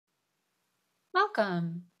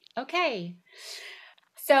Welcome. Okay.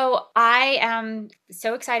 So I am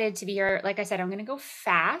so excited to be here. Like I said, I'm going to go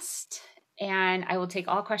fast and I will take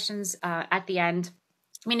all questions at the end.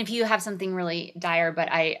 I mean, if you have something really dire, but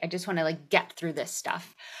I just want to get through this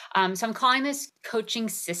stuff. So I'm calling this coaching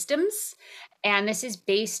systems. And this is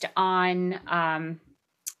based on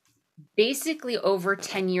basically over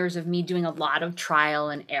 10 years of me doing a lot of trial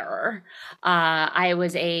and error. I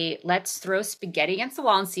was a let's throw spaghetti against the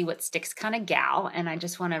wall and see what sticks kind of gal. And I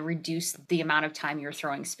just want to reduce the amount of time you're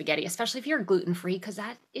throwing spaghetti, especially if you're gluten free, because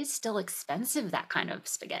that is still expensive, that kind of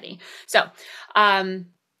spaghetti. So,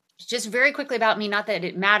 just very quickly about me, not that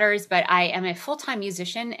it matters, but I am a full-time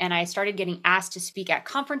musician and I started getting asked to speak at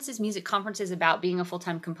conferences, music conferences, about being a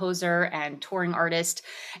full-time composer and touring artist.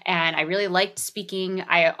 And I really liked speaking.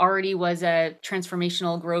 I already was a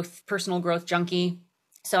transformational growth, personal growth junkie.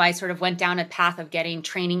 So I sort of went down a path of getting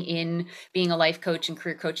training in being a life coach and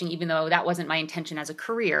career coaching, even though that wasn't my intention as a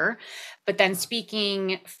career. But then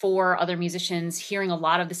speaking for other musicians, hearing a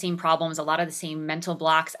lot of the same problems, a lot of the same mental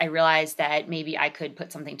blocks, I realized that maybe I could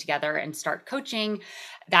put something together and start coaching.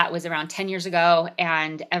 That was around 10 years ago.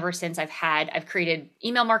 And ever since I've created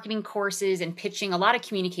email marketing courses and pitching a lot of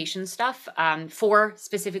communication stuff for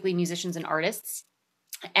specifically musicians and artists,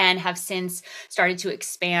 and have since started to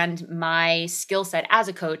expand my skill set as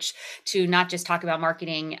a coach to not just talk about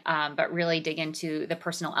marketing, but really dig into the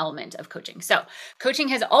personal element of coaching. So coaching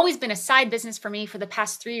has always been a side business for me. For the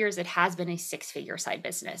past 3 years, it has been a six-figure side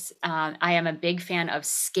business. I am a big fan of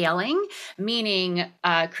scaling, meaning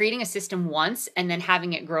creating a system once and then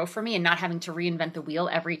having it grow for me and not having to reinvent the wheel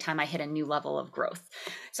every time I hit a new level of growth.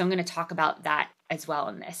 So I'm going to talk about that as well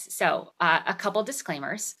in this. So a couple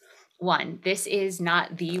disclaimers. One, this is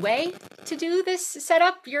not the way to do this, set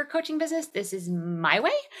up your coaching business. This is my way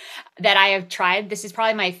that I have tried. This is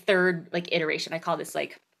probably my third iteration. I call this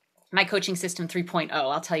my coaching system 3.0.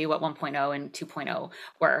 I'll tell you what 1.0 and 2.0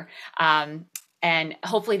 were. And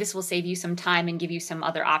hopefully this will save you some time and give you some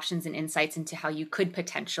other options and insights into how you could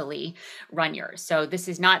potentially run yours. So this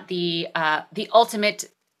is not the ultimate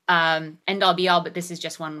end all be all, but this is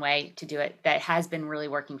just one way to do it that has been really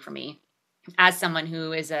working for me as someone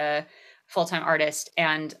who is a full-time artist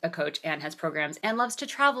and a coach and has programs and loves to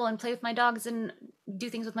travel and play with my dogs and do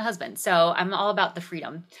things with my husband. So I'm all about the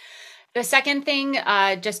freedom. The second thing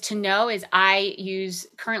just to know is I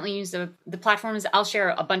currently use the platforms. I'll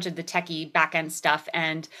share a bunch of the techie backend stuff,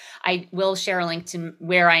 and I will share a link to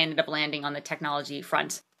where I ended up landing on the technology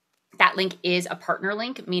front. That link is a partner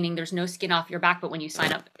link, meaning there's no skin off your back, but when you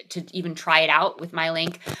sign up to even try it out with my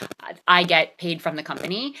link, I get paid from the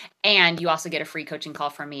company, and you also get a free coaching call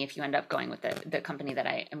from me if you end up going with the company that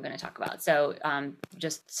I am going to talk about. So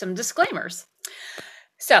just some disclaimers.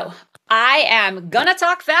 So I am going to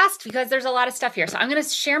talk fast because there's a lot of stuff here. So I'm going to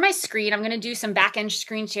share my screen. I'm going to do some back-end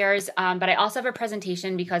screen shares, but I also have a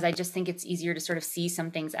presentation because I just think it's easier to sort of see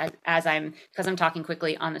some things because I'm talking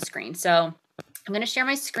quickly on the screen. So I'm going to share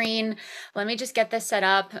my screen. Let me just get this set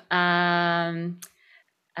up.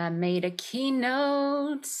 I made a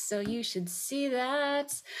keynote, so you should see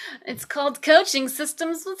that. It's called Coaching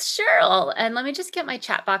Systems with Cheryl. And let me just get my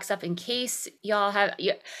chat box up in case y'all have.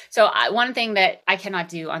 So one thing that I cannot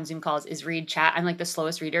do on Zoom calls is read chat. I'm like the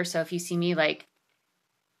slowest reader. So if you see me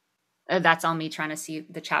that's on me trying to see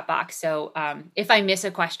the chat box. So if I miss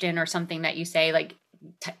a question or something that you say,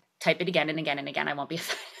 type it again and again and again. I won't be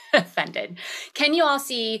offended. Can you all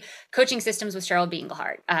see Coaching Systems with Cheryl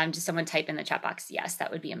Beaglehart? Just someone type in the chat box. Yes,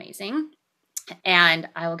 that would be amazing. And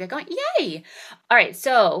I will get going. Yay. All right.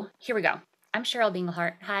 So here we go. I'm Cheryl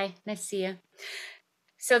Beaglehart. Hi. Nice to see you.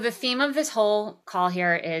 So the theme of this whole call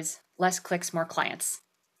here is less clicks, more clients.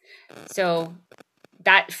 So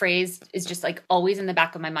that phrase is just always in the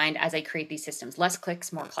back of my mind as I create these systems. Less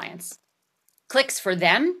clicks, more clients. Clicks for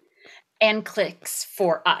them and clicks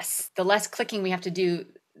for us. The less clicking we have to do,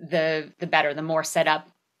 the better, the more set up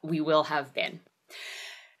we will have been.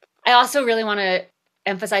 I also really want to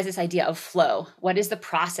emphasize this idea of flow. What is the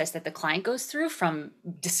process that the client goes through from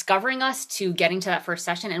discovering us to getting to that first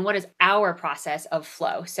session? And what is our process of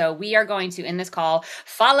flow? So we are going to, in this call,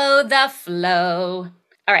 follow the flow.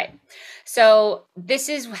 All right. So this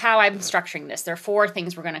is how I'm structuring this. There are 4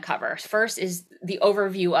 things we're going to cover. First is the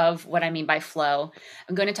overview of what I mean by flow.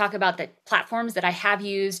 I'm going to talk about the platforms that I have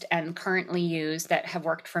used and currently use that have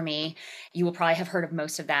worked for me. You will probably have heard of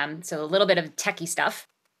most of them. So a little bit of techie stuff.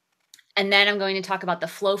 And then I'm going to talk about the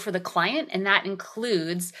flow for the client. And that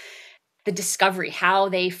includes the discovery, how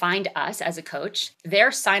they find us as a coach,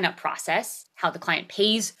 their sign-up process, how the client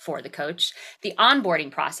pays for the coach, the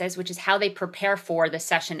onboarding process, which is how they prepare for the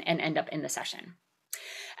session and end up in the session.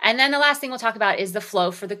 And then the last thing we'll talk about is the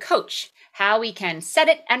flow for the coach, how we can set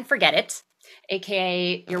it and forget it,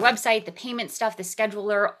 AKA your website, the payment stuff, the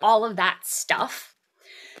scheduler, all of that stuff.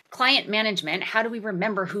 Client management, how do we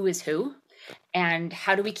remember who is who? And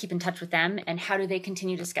how do we keep in touch with them? And how do they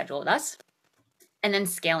continue to schedule with us? And then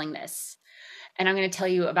scaling this. And I'm going to tell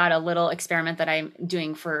you about a little experiment that I'm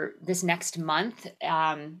doing for this next month,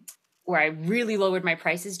 where I really lowered my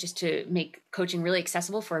prices just to make coaching really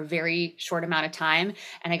accessible for a very short amount of time.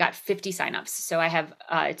 And I got 50 signups. So I have,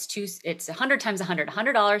 it's 100 times 100,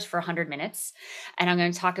 $100 for 100 minutes. And I'm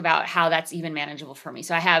going to talk about how that's even manageable for me.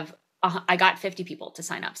 So I got 50 people to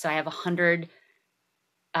sign up. So I have 100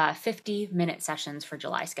 50-minute sessions for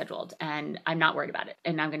July scheduled, and I'm not worried about it.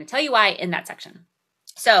 And I'm going to tell you why in that section.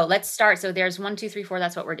 So let's start. So there's 1, 2, 3, 4.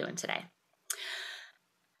 That's what we're doing today.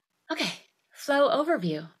 Okay. Flow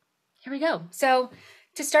overview. Here we go. So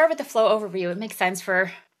to start with the flow overview, it makes sense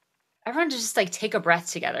for everyone to just like take a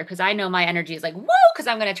breath together, because I know my energy is like, whoa, because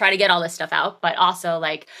I'm going to try to get all this stuff out, but also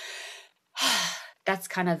like, that's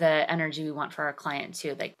kind of the energy we want for our client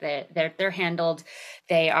too. Like they're handled,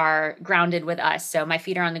 they are grounded with us. So my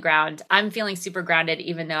feet are on the ground. I'm feeling super grounded,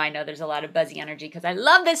 even though I know there's a lot of buzzy energy because I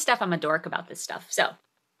love this stuff. I'm a dork about this stuff. So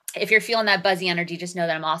if you're feeling that buzzy energy, just know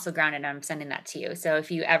that I'm also grounded and I'm sending that to you. So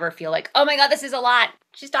if you ever feel like, oh my God, this is a lot,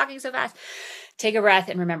 she's talking so fast, take a breath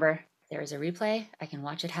and remember, there is a replay. I can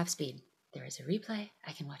watch at half speed. There is a replay.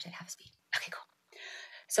 I can watch at half speed. Okay, cool.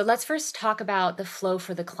 So let's first talk about the flow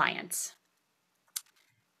for the clients.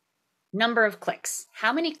 Number of clicks.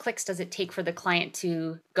 How many clicks does it take for the client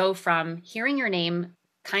to go from hearing your name,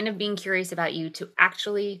 kind of being curious about you, to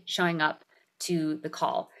actually showing up to the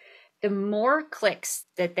call? The more clicks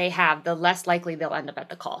that they have, the less likely they'll end up at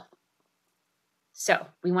the call. So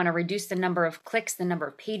we want to reduce the number of clicks, the number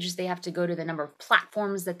of pages they have to go to, the number of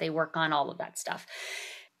platforms that they work on, all of that stuff.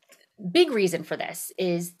 Big reason for this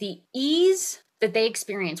is the ease that they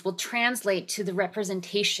experience will translate to the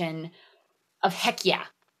representation of heck yeah.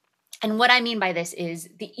 And what I mean by this is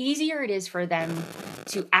the easier it is for them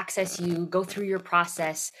to access you, go through your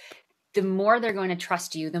process, the more they're going to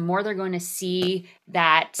trust you, the more they're going to see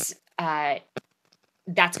that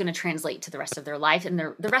that's going to translate to the rest of their life and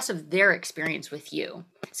the rest of their experience with you,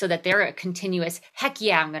 so that they're a continuous, heck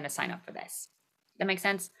yeah, I'm going to sign up for this. That makes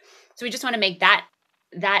sense? So we just want to make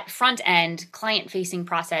that front end client facing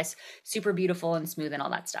process super beautiful and smooth and all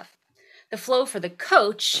that stuff. The flow for the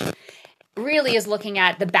coach really is looking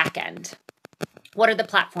at the back end. What are the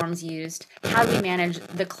platforms used? How do we manage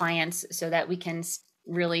the clients so that we can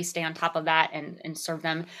really stay on top of that and serve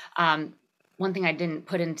them? One thing I didn't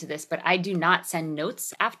put into this, but I do not send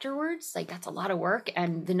notes afterwards. Like, that's a lot of work.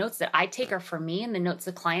 And the notes that I take are for me, and the notes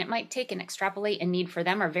the client might take and extrapolate and need for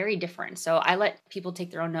them are very different. So I let people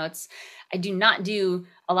take their own notes. I do not do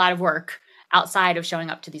a lot of work outside of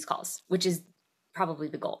showing up to these calls, which is probably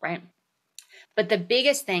the goal, right? But the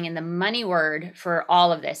biggest thing and the money word for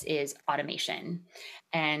all of this is automation.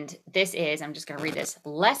 And this is, I'm just going to read this,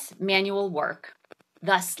 less manual work,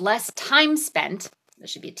 thus less time spent, there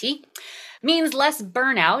should be a T, means less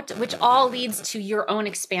burnout, which all leads to your own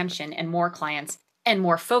expansion and more clients and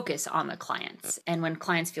more focus on the clients. And when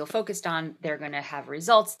clients feel focused on, they're going to have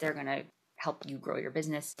results, they're going to help you grow your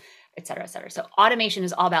business, et cetera, et cetera. So automation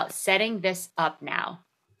is all about setting this up now.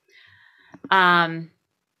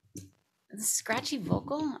 Scratchy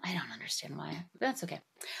vocal? I don't understand why. That's okay.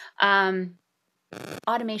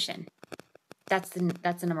 Automation. That's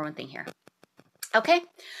the number one thing here. Okay.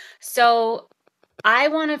 So I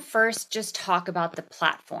want to first just talk about the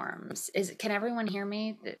platforms. Can everyone hear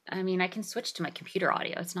me? I mean, I can switch to my computer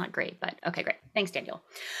audio. It's not great, but okay, great. Thanks, Daniel.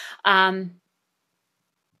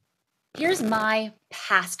 Here's my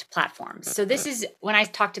past platforms. So this is when I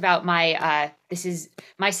talked about this is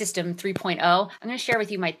my system 3.0. I'm going to share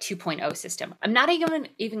with you my 2.0 system. I'm not even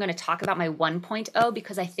going to talk about my 1.0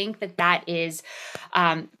 because I think that is,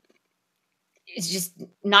 it's just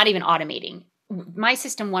not even automating. My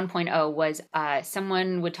system 1.0 was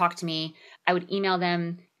someone would talk to me. I would email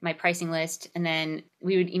them my pricing list, and then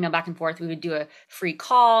we would email back and forth. We would do a free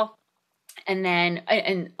call.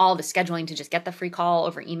 And all the scheduling to just get the free call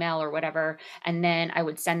over email or whatever. And then I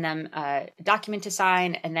would send them a document to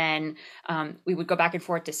sign. And then we would go back and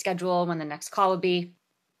forth to schedule when the next call would be.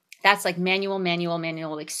 That's like manual,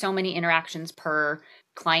 like so many interactions per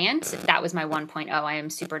client. That was my 1.0. I am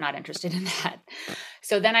super not interested in that.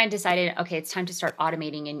 So then I decided, okay, it's time to start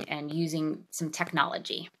automating and using some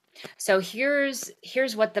technology. So here's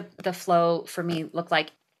what the flow for me looked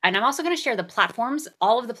like And I'm also going to share the platforms,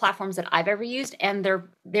 all of the platforms that I've ever used and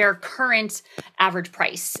their current average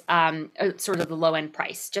price, sort of the low end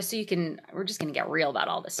price, just so you can, we're just going to get real about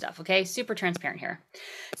all this stuff. Okay. Super transparent here.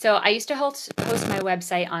 So I used to host my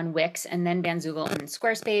website on Wix and then Bandzoogle and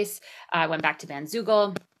Squarespace. I went back to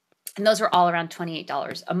Bandzoogle, and those were all around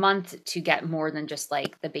 $28 a month to get more than just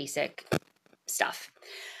like the basic stuff.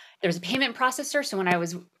 There's a payment processor. So when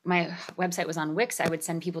my website was on Wix, I would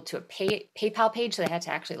send people to a PayPal page. So they had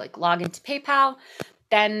to actually like log into PayPal.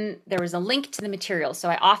 Then there was a link to the materials. So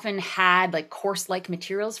I often had like course-like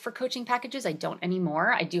materials for coaching packages. I don't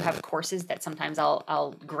anymore. I do have courses that sometimes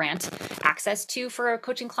I'll grant access to for a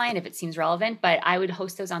coaching client if it seems relevant, but I would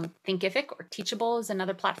host those on Thinkific, or Teachable is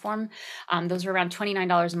another platform. Those are around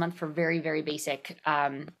 $29 a month for very, very basic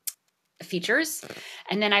features.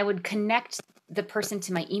 And then I would connect the person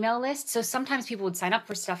to my email list. So sometimes people would sign up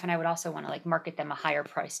for stuff and I would also want to like market them a higher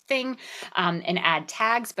priced thing and add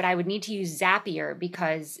tags, but I would need to use Zapier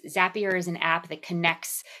because Zapier is an app that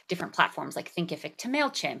connects different platforms like Thinkific to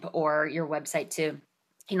MailChimp or your website to,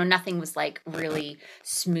 nothing was like really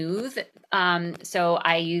smooth. So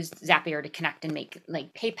I used Zapier to connect and make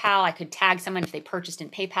like PayPal. I could tag someone if they purchased in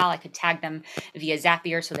PayPal. I could tag them via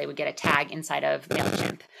Zapier so they would get a tag inside of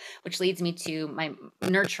MailChimp, which leads me to my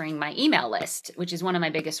nurturing my email list, which is one of my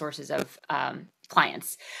biggest sources of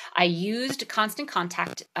clients. I used Constant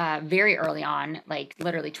Contact very early on, like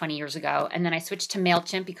literally 20 years ago. And then I switched to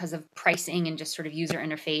MailChimp because of pricing and just sort of user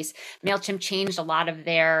interface. MailChimp changed a lot of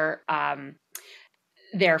their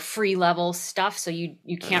free level stuff. So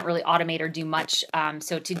you can't really automate or do much.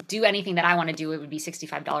 So to do anything that I want to do, it would be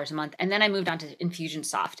 $65 a month. And then I moved on to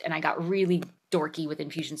Infusionsoft and I got really dorky with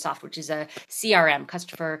Infusionsoft, which is a CRM,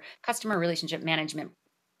 customer relationship management,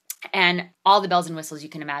 and all the bells and whistles you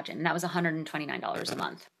can imagine. And that was $129 a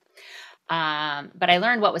month. But I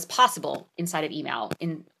learned what was possible inside of email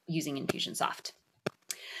in using Infusionsoft.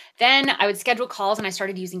 Then I would schedule calls and I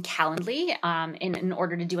started using Calendly in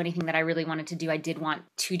order to do anything that I really wanted to do. I did want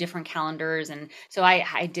 2 different calendars. And so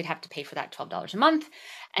I did have to pay for that $12 a month.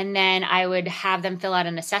 And then I would have them fill out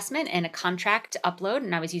an assessment and a contract upload.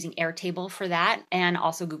 And I was using Airtable for that and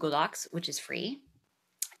also Google Docs, which is free.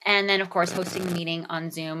 And then, of course, hosting the meeting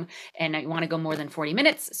on Zoom. And I want to go more than 40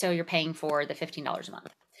 minutes. So you're paying for the $15 a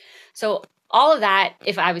month. So all of that,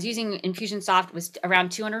 if I was using Infusionsoft, was around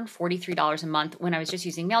 $243 a month. When I was just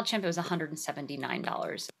using MailChimp, it was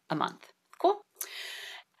 $179 a month. Cool.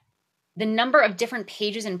 The number of different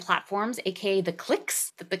pages and platforms, aka the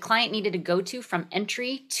clicks that the client needed to go to from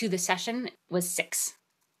entry to the session, was 6.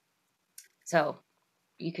 So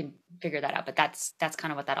you can figure that out, but that's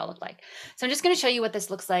kind of what that all looked like. So I'm just going to show you what this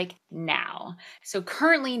looks like now. So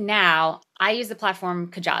currently now I use the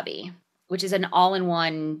platform Kajabi, which is an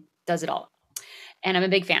all-in-one, does it all. And I'm a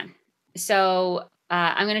big fan. So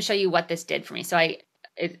I'm going to show you what this did for me. So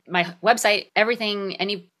my website, everything,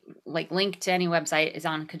 any like link to any website is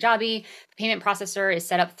on Kajabi. The payment processor is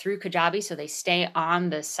set up through Kajabi, so they stay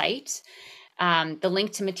on the site. The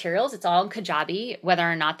link to materials, it's all in Kajabi, whether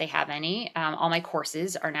or not they have any. All my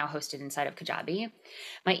courses are now hosted inside of Kajabi.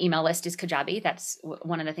 My email list is Kajabi. That's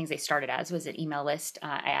one of the things they started as, was an email list.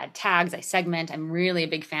 I add tags, I segment. I'm really a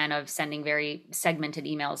big fan of sending very segmented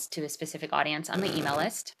emails to a specific audience on the email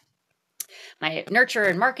list. My nurture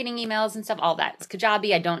and marketing emails and stuff, all that. It's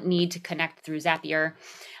Kajabi. I don't need to connect through Zapier.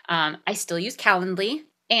 I still use Calendly,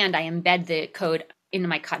 and I embed the code into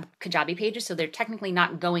my Kajabi pages. So they're technically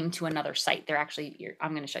not going to another site. They're actually,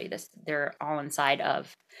 I'm going to show you this. They're all inside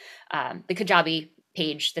of the Kajabi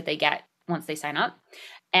page that they get once they sign up.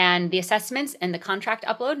 And the assessments and the contract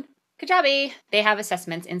upload, Kajabi, they have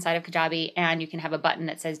assessments inside of Kajabi, and you can have a button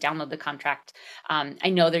that says download the contract. I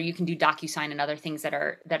know that you can do DocuSign and other things that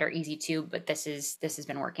are easy too, but this has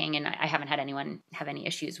been working, and I haven't had anyone have any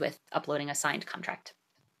issues with uploading a signed contract.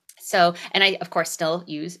 So, and I, of course, still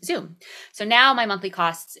use Zoom. So now my monthly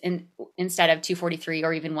costs instead of $243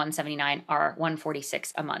 or even $179 are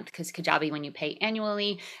 $146 a month, because Kajabi, when you pay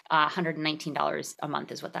annually, $119 a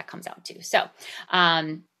month is what that comes out to. So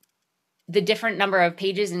the different number of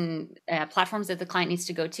pages and platforms that the client needs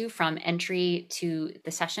to go to from entry to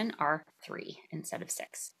the session are 3 instead of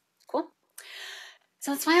 6. Cool. So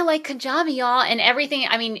that's why I like Kajabi, y'all, and everything.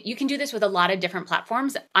 I mean, you can do this with a lot of different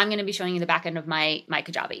platforms. I'm going to be showing you the back end of my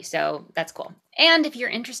Kajabi. So that's cool. And if you're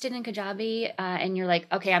interested in Kajabi and you're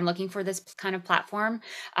like, okay, I'm looking for this kind of platform,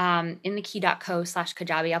 in the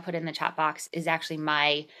key.co/Kajabi, I'll put in the chat box, is actually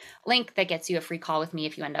my link that gets you a free call with me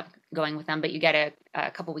if you end up going with them. But you get a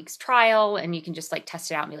couple weeks trial, and you can just like test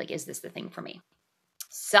it out and be like, is this the thing for me?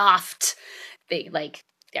 Soft. They like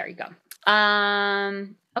There you go.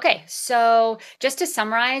 Okay, so just to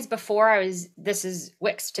summarize, this is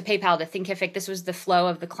Wix to PayPal to Thinkific, this was the flow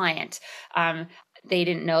of the client. They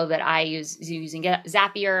didn't know that I using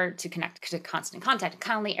Zapier to connect to Constant Contact,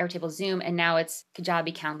 Calendly, Airtable, Zoom, and now it's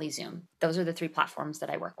Kajabi, Calendly, Zoom. Those are the 3 platforms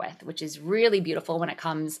that I work with, which is really beautiful when it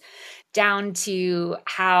comes down to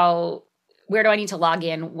where do I need to log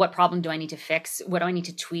in? What problem do I need to fix? What do I need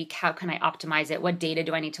to tweak? How can I optimize it? What data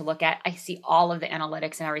do I need to look at? I see all of the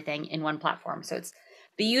analytics and everything in one platform. So it's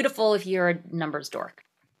beautiful if you're a numbers dork.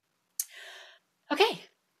 Okay,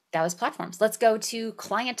 that was platforms. Let's go to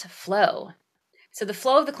client flow. So the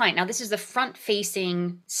flow of the client. Now this is the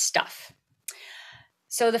front-facing stuff.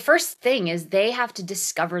 So the first thing is they have to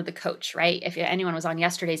discover the coach, right? If anyone was on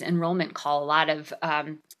yesterday's enrollment call, a lot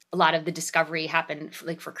of the discovery happened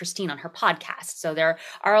like for Christine on her podcast. So there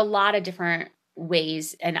are a lot of different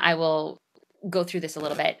ways, and I will go through this a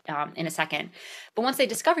little bit in a second. But once they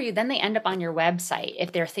discover you, then they end up on your website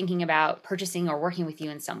if they're thinking about purchasing or working with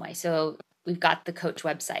you in some way. So we've got the coach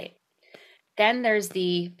website. Then there's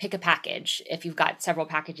the pick a package. If you've got several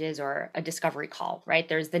packages or a discovery call, right?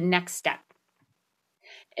 There's the next step.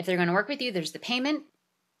 If they're going to work with you, there's the payment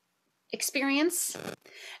experience.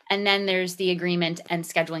 And then there's the agreement and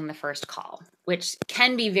scheduling the first call, which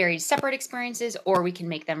can be very separate experiences, or we can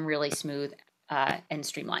make them really smooth and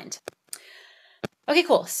streamlined. Okay,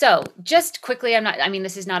 cool. So just quickly,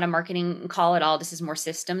 this is not a marketing call at all. This is more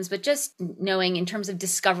systems, but just knowing in terms of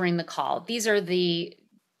discovering the call, these are the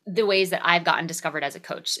ways that I've gotten discovered as a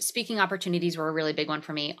coach. Speaking opportunities were a really big one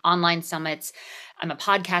for me. Online summits. I'm a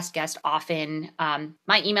podcast guest often.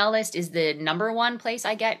 My email list is the number one place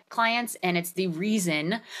I get clients, and it's the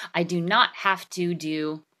reason I do not have to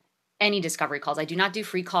do any discovery calls. I do not do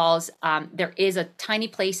free calls. There is a tiny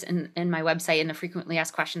place in my website in the frequently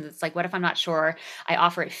asked questions. It's like, what if I'm not sure? I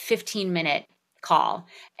offer a 15-minute call,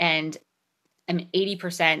 and an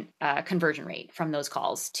 80% conversion rate from those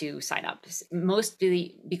calls to sign up.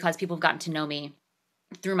 Mostly because people have gotten to know me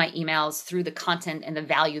through my emails, through the content and the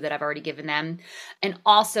value that I've already given them, and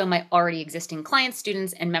also my already existing clients,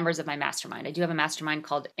 students, and members of my mastermind. I do have a mastermind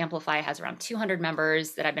called Amplify. It has around 200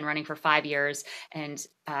 members that I've been running for 5 years, and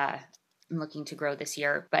I'm looking to grow this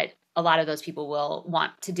year. But a lot of those people will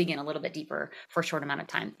want to dig in a little bit deeper for a short amount of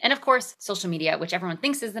time. And of course, social media, which everyone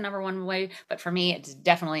thinks is the number one way, but for me, it's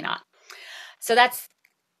definitely not. So that's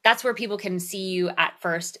where people can see you at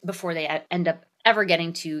first before they end up ever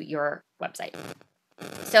getting to your website.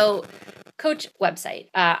 So coach website,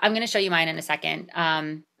 I'm going to show you mine in a second.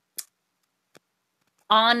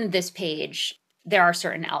 On this page, there are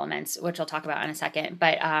certain elements, which I'll talk about in a second,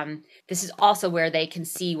 but this is also where they can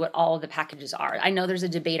see what all of the packages are. I know there's a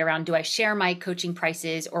debate around, do I share my coaching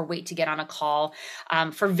prices or wait to get on a call?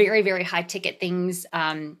 For very, very high ticket things,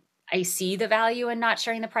 I see the value in not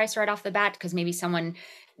sharing the price right off the bat because maybe someone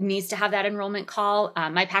needs to have that enrollment call.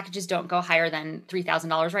 My packages don't go higher than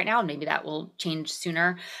 $3,000 right now, and maybe that will change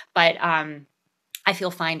sooner. But I feel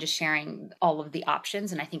fine just sharing all of the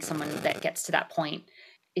options, and I think someone that gets to that point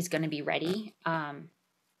is going to be ready.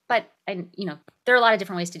 But there are a lot of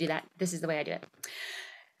different ways to do that. This is the way I do it.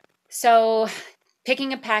 So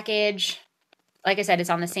picking a package. Like I said, it's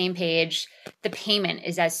on the same page. The payment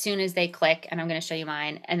is as soon as they click, and I'm going to show you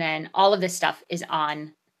mine. And then all of this stuff is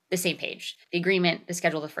on the same page. The agreement, the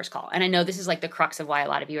schedule, the first call. And I know this is like the crux of why a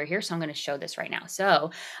lot of you are here, so I'm going to show this right now. So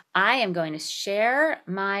I am going to share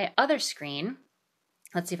my other screen.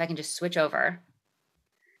 Let's see if I can just switch over.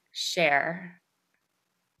 Share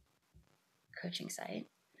coaching site.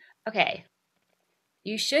 Okay.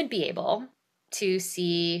 You should be able to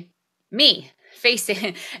see me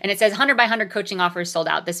facing, and it says 100 by 100 coaching offers sold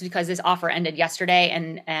out. This is because this offer ended yesterday,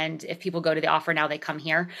 and if people go to the offer now, they come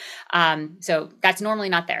here. So that's normally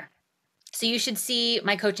not there. So you should see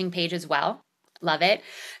my coaching page as well. Love it.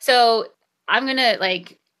 So I'm going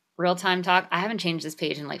to real time talk. I haven't changed this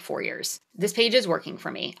page in 4 years. This page is working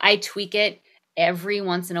for me. I tweak it every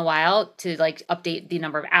once in a while to update the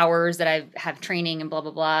number of hours that I have training and blah,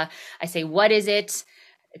 blah, blah. I say, what is it?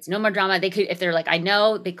 It's no more drama. They could, if they're I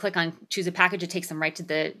know, they click on choose a package. It takes them right to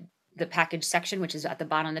the package section, which is at the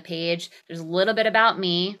bottom of the page. There's a little bit about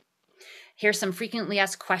me. Here's some frequently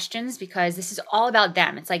asked questions because this is all about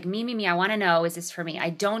them. It's me. I want to know, is this for me? I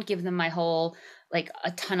don't give them my whole,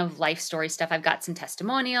 a ton of life story stuff. I've got some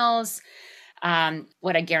testimonials,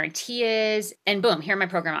 what a guarantee is, and boom, here are my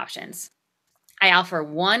program options. I offer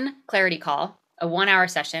one clarity call, a 1-hour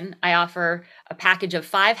session. I offer a package of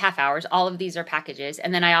 5 half hours. All of these are packages.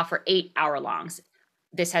 And then I offer 8 hour longs.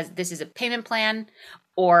 This is a payment plan,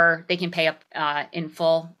 or they can pay up in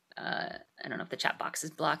full. I don't know if the chat box is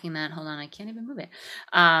blocking that. Hold on. I can't even move it.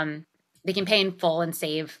 they can pay in full and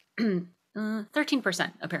save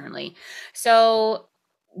 13% apparently. So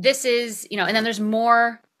this is, and then there's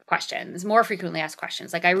more questions, more frequently asked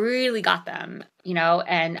questions. Like I really got them,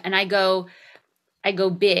 and I go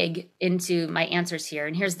big into my answers here.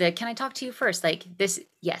 And here's can I talk to you first? Like this,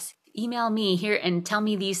 yes, email me here and tell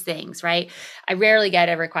me these things, right? I rarely get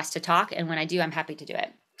a request to talk. And when I do, I'm happy to do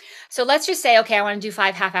it. So let's just say, okay, I want to do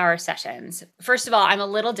 5 half-hour sessions. First of all, I'm a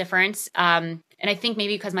little different. And I think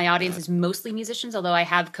maybe because my audience is mostly musicians, although I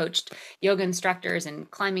have coached yoga instructors and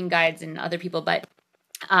climbing guides and other people, but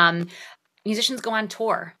musicians go on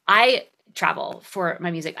tour. I travel for my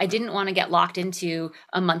music. I didn't want to get locked into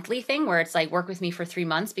a monthly thing where it's like work with me for 3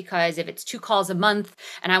 months, because if it's 2 calls a month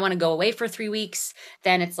and I want to go away for 3 weeks,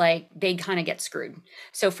 then it's like they kind of get screwed.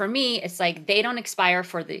 So for me, it's like they don't expire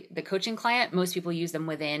for the coaching client. Most people use them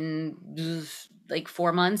within like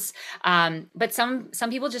 4 months. But some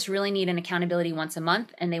people just really need an accountability once a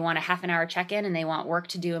month, and they want a half an hour check-in, and they want work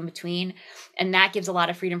to do in between. And that gives a lot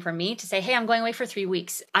of freedom for me to say, hey, I'm going away for 3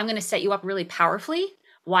 weeks. I'm going to set you up really powerfully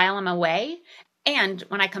while I'm away. And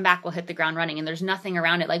when I come back, we'll hit the ground running. And there's nothing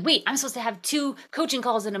around it like, wait, I'm supposed to have 2 coaching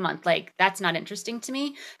calls in a month. Like that's not interesting to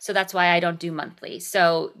me. So that's why I don't do monthly.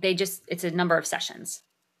 So it's a number of sessions.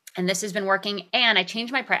 And this has been working. And I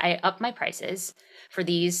changed I upped my prices for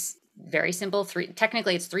these very simple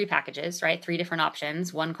technically it's 3 packages, right? 3 different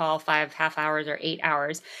options, 1 call, 5 half hours or 8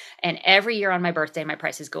 hours. And every year on my birthday, my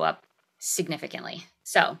prices go up significantly.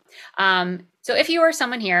 So if you are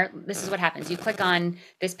someone here, this is what happens. You click on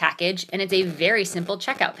this package and it's a very simple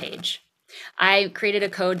checkout page. I created a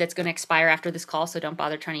code that's going to expire after this call, so don't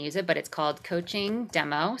bother trying to use it, but it's called coaching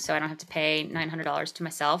demo. So I don't have to pay $900 to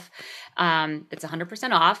myself. It's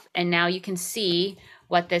 100% off. And now you can see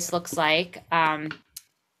what this looks like. An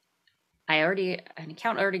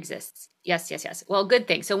account already exists. Yes. Well, good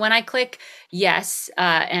thing. So when I click yes,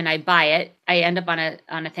 and I buy it, I end up on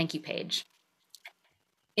a thank you page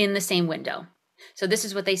in the same window. So this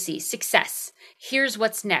is what they see. Success. Here's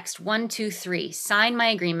what's next. 1, 2, 3. Sign my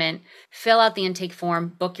agreement, fill out the intake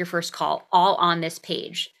form, book your first call, all on this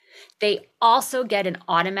page. They also get an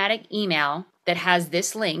automatic email that has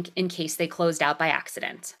this link in case they closed out by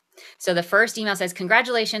accident. So the first email says,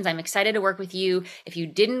 congratulations, I'm excited to work with you. If you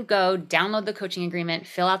didn't go, download the coaching agreement,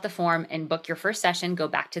 fill out the form, and book your first session. Go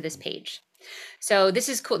back to this page. So this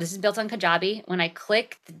is cool. This is built on Kajabi. When I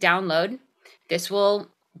click the download, this will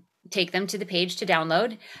take them to the page to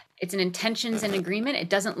download. It's an intentions and agreement. It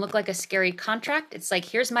doesn't look like a scary contract. It's like,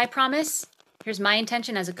 here's my promise. Here's my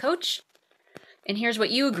intention as a coach. And here's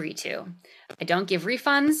what you agree to. I don't give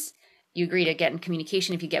refunds. You agree to get in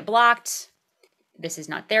communication if you get blocked. This is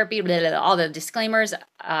not therapy, blah, blah, blah, all the disclaimers,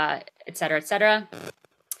 et cetera, et cetera.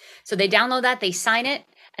 So they download that, they sign it,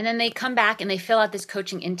 and then they come back and they fill out this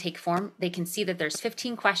coaching intake form. They can see that there's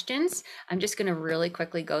 15 questions. I'm just going to really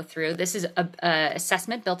quickly go through. This is a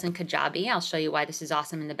assessment built in Kajabi. I'll show you why this is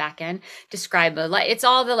awesome in the back end. Describe it's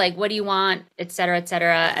all the what do you want, et cetera, et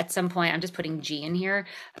cetera. At some point, I'm just putting G in here.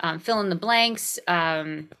 Fill in the blanks.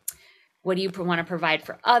 What do you want to provide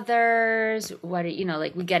for others? What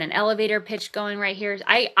we get an elevator pitch going right here.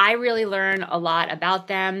 I really learn a lot about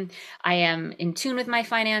them. I am in tune with my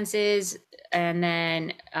finances. And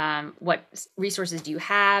then what resources do you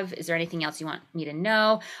have? Is there anything else you want me to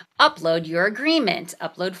know? Upload your agreement,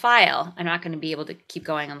 upload file. I'm not going to be able to keep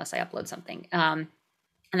going unless I upload something. And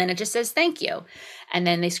then it just says, thank you. And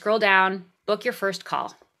then they scroll down, book your first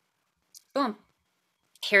call. Boom.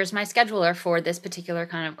 Here's my scheduler for this particular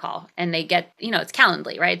kind of call. And they get, it's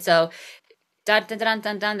Calendly, right? So dun, dun, dun,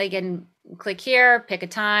 dun, dun, they can click here, pick a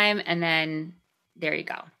time, and then there you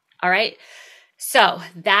go. All right. So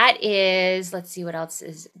that is, let's see what else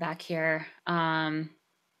is back here. One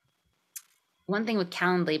thing with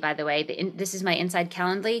Calendly, by the way, this is my inside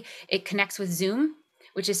Calendly. It connects with Zoom,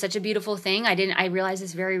 which is such a beautiful thing. I realized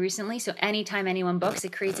this very recently. So anytime anyone books,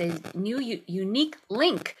 it creates a new unique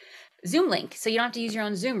link, Zoom link. So you don't have to use your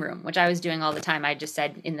own Zoom room, which I was doing all the time. I just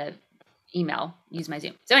said in the email, use my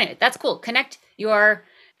Zoom. So anyway, that's cool. Connect your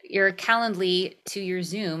Calendly to your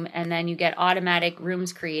Zoom, and then you get automatic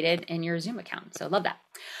rooms created in your Zoom account. So love that.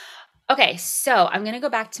 Okay, so I'm going to go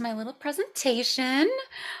back to my little presentation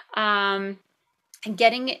and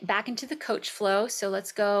getting it back into the coach flow. So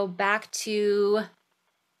let's go back to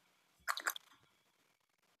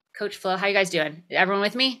coach flow. How you guys doing? Everyone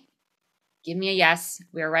with me? Give me a yes.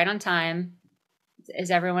 We are right on time. Is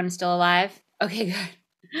everyone still alive? Okay,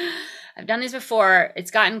 good. I've done these before.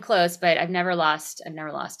 It's gotten close, but I've never lost a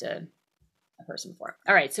person before.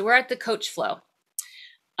 All right, so we're at the coach flow.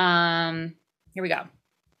 Here we go.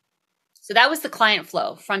 So that was the client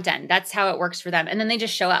flow, front end. That's how it works for them. And then they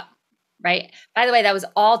just show up. right? By the way, that was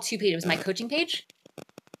all 2 pages. It was my coaching page.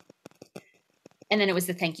 And then it was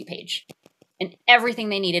the thank you page. And everything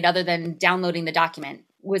they needed other than downloading the document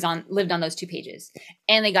lived on those 2 pages.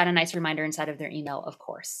 And they got a nice reminder inside of their email, of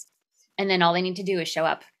course. And then all they need to do is show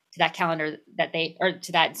up to that calendar or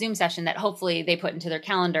to that Zoom session that hopefully they put into their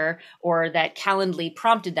calendar, or that Calendly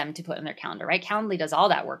prompted them to put in their calendar, right? Calendly does all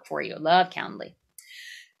that work for you. Love Calendly.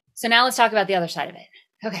 So now let's talk about the other side of it.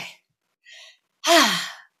 Okay.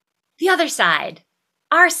 The other side,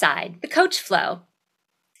 our side, the coach flow.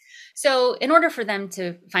 So in order for them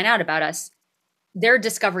to find out about us, their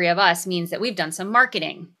discovery of us means that we've done some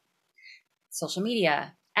marketing, social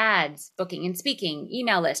media, ads, booking and speaking,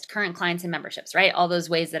 email list, current clients and memberships, right? All those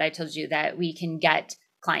ways that I told you that we can get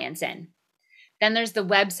clients in. Then there's the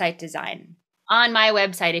website design. On my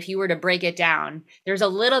website, if you were to break it down, there's a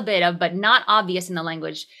little bit of, but not obvious in the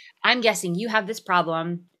language. I'm guessing you have this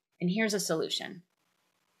problem and here's a solution.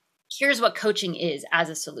 Here's what coaching is as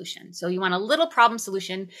a solution. So you want a little problem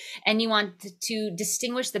solution, and you want to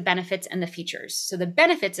distinguish the benefits and the features. So the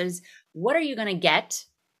benefits is, what are you going to get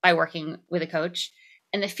by working with a coach?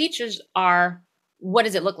 And the features are, what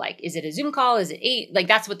does it look like? Is it a Zoom call? Is it 8? Like,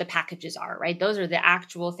 that's what the packages are, right? Those are the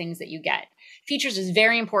actual things that you get. Features is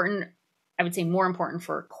very important. I would say more important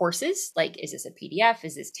for courses. Like, is this a PDF?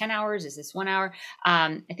 Is this 10 hours? Is this 1 hour?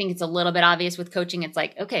 I think it's a little bit obvious with coaching. It's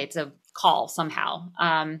like, okay, it's a call somehow.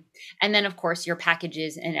 And then of course your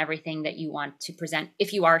packages and everything that you want to present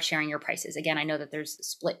if you are sharing your prices. Again, I know that there's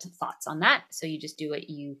split thoughts on that. So you just do what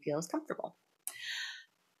you feel is comfortable.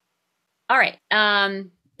 All right.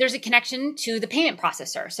 There's a connection to the payment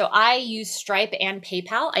processor. So I use Stripe and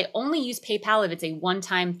PayPal. I only use PayPal if it's a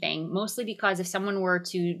one-time thing, mostly because if someone were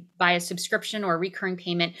to buy a subscription or a recurring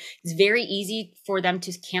payment, it's very easy for them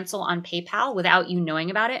to cancel on PayPal without you knowing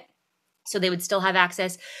about it. So they would still have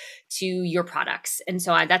access to your products. And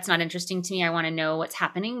so that's not interesting to me. I want to know what's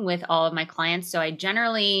happening with all of my clients. So I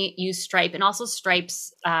generally use Stripe, and also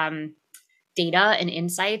Stripe's data and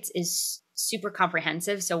insights is super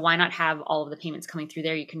comprehensive. So why not have all of the payments coming through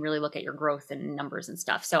there? You can really look at your growth and numbers and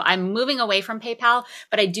stuff. So I'm moving away from PayPal,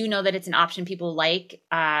 but I do know that it's an option people like.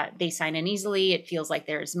 They sign in easily. It feels like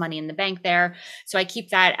there's money in the bank there. So I keep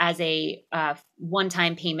that as a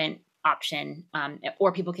one-time payment option,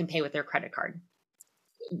 or people can pay with their credit card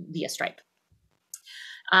via Stripe.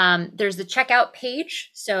 There's the checkout page.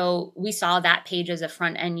 So we saw that page as a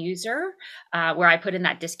front end user where I put in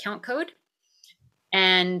that discount code.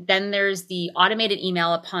 And then there's the automated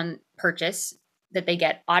email upon purchase that they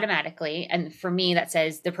get automatically. And for me, that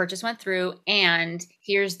says the purchase went through and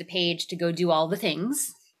here's the page to go do all the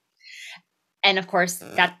things. And of course,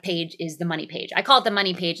 that page is the money page. I call it the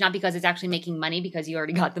money page, not because it's actually making money because you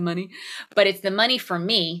already got the money, but it's the money for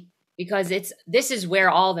me because this is where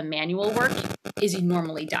all the manual work is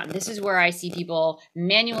normally done. This is where I see people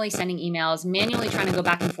manually sending emails, manually trying to go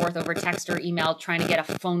back and forth over text or email, trying to get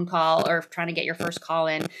a phone call or trying to get your first call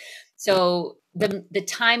in. So the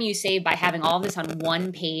time you save by having all this on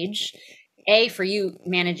one page, for you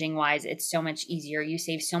managing wise, it's so much easier. You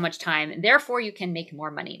save so much time, and therefore you can make more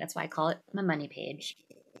money. That's why I call it my money page.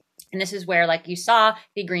 And this is where, like you saw,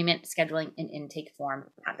 the agreement, scheduling, and intake form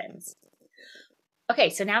happens. Okay,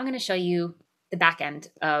 so now I'm going to show you the back end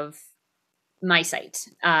of my site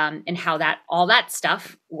and how all that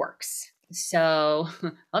stuff works. So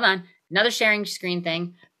hold on, another sharing screen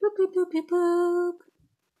thing. Boop, boop, boop, boop, boop.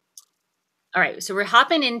 All right, so we're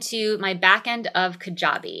hopping into my back end of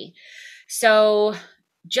Kajabi. So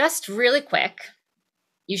just really quick,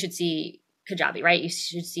 you should see Kajabi, right? You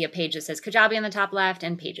should see a page that says Kajabi on the top left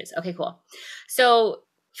and pages. Okay, cool. So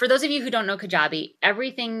for those of you who don't know Kajabi,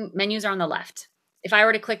 menus are on the left. If I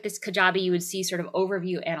were to click this Kajabi, you would see sort of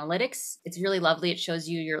overview analytics. It's really lovely. It shows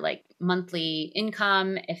you your like monthly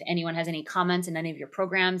income. If anyone has any comments in any of your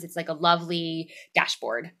programs, it's like a lovely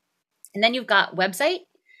dashboard. And then you've got website,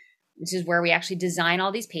 which is where we actually design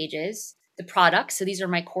all these pages. The products, so these are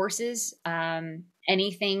my courses,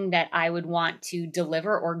 anything that I would want to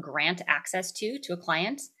deliver or grant access to a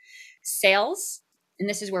client. Sales, and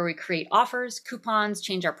this is where we create offers, coupons,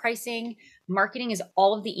 change our pricing. Marketing is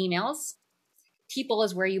all of the emails. People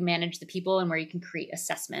is where you manage the people and where you can create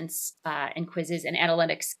assessments and quizzes, and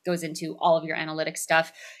analytics goes into all of your analytics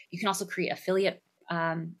stuff. You can also create affiliate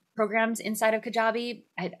programs inside of Kajabi.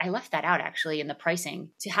 I left that out actually in the pricing.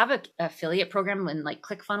 To have an affiliate program in like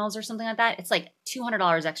ClickFunnels or something like that, it's like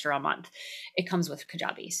 $200 extra a month. It comes with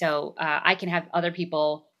Kajabi. So I can have other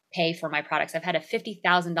people pay for my products. I've had a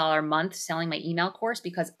 $50,000 month selling my email course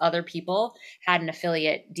because other people had an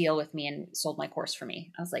affiliate deal with me and sold my course for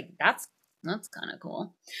me. I was like, that's kind of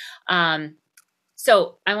cool.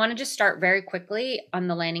 So I want to just start very quickly on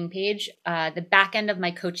the landing page, the back end of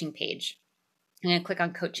my coaching page. I'm going to click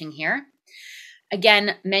on coaching here.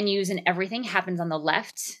 Again, menus and everything happens on the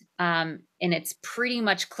left. And it's pretty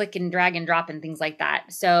much click and drag and drop and things like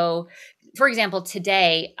that. So for example,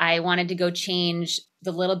 today I wanted to go change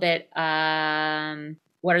the little bit,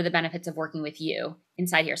 what are the benefits of working with you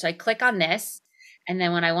inside here. So I click on this. And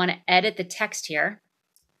then when I want to edit the text here,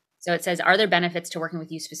 so it says, are there benefits to working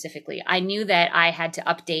with you specifically? I knew that I had to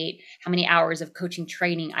update how many hours of coaching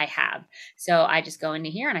training I have. So I just go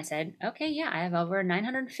into here and I said, okay, yeah, I have over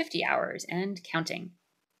 950 hours and counting.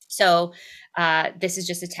 So this is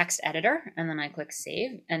just a text editor. And then I click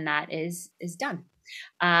save and that is done.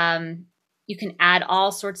 You can add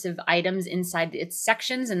all sorts of items inside its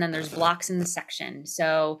sections, and then there's blocks in the section.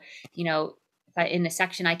 So, in the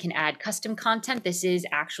section, I can add custom content. This is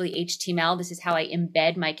actually HTML. This is how I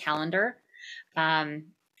embed my calendar,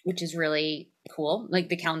 which is really cool, like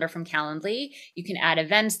the calendar from Calendly. You can add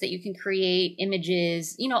events that you can create,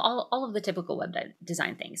 images, all of the typical web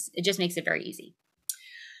design things. It just makes it very easy.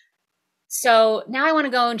 So now I want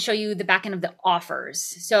to go and show you the back end of the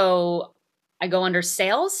offers. So I go under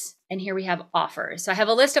sales, and here we have offers. So I have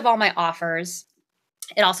a list of all my offers.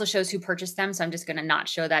 It also shows who purchased them. So I'm just going to not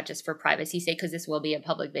show that just for privacy's sake, because this will be a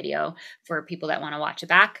public video for people that want to watch it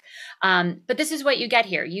back. But this is what you get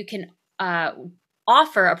here. You can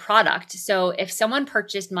offer a product. So if someone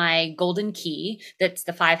purchased my golden key, that's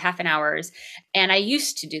the 5 half an hours, and I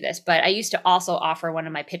used to do this, but I used to also offer one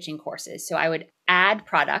of my pitching courses. So I would add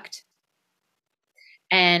product,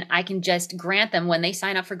 and I can just grant them when they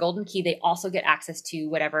sign up for golden key, they also get access to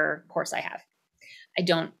whatever course I have. I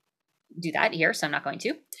don't do that here, so I'm not going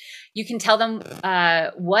to. You can tell them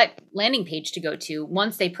what landing page to go to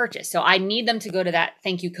once they purchase. So I need them to go to that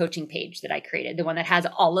thank you coaching page that I created, the one that has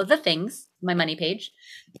all of the things, my money page.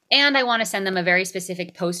 And I want to send them a very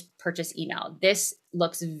specific post-purchase email. This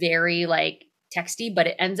looks very like texty, but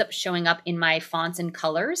it ends up showing up in my fonts and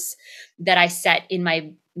colors that I set in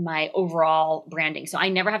my overall branding. So I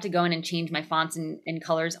never have to go in and change my fonts and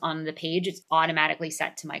colors on the page. It's automatically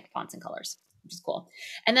set to my fonts and colors, which is cool.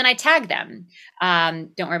 And then I tag them.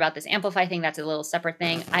 Don't worry about this Amplify thing. That's a little separate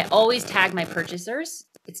thing. I always tag my purchasers.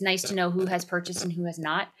 It's nice to know who has purchased and who has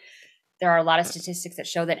not. There are a lot of statistics that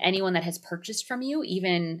show that anyone that has purchased from you,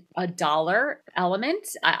 even a dollar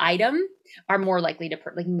item, are more likely to,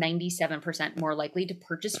 like 97% more likely to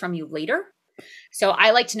purchase from you later. So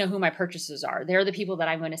I like to know who my purchasers are. They're the people that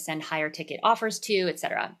I'm going to send higher ticket offers to, et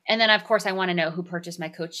cetera. And then of course I want to know who purchased my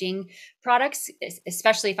coaching products,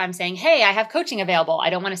 especially if I'm saying, hey, I have coaching available.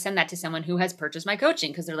 I don't want to send that to someone who has purchased my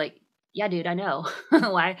coaching, because they're like, yeah, dude, I know.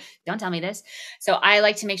 Why? Don't tell me this. So I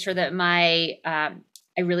like to make sure that I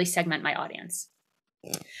really segment my audience.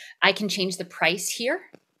 I can change the price here.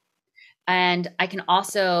 And I can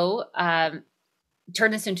also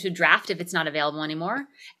turn this into a draft if it's not available anymore.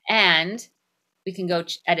 And we can go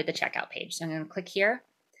edit the checkout page. So I'm going to click here.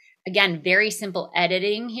 Again, very simple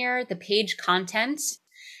editing here. The page content,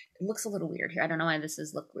 it looks a little weird here. I don't know why this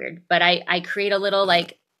is look weird, but I create a little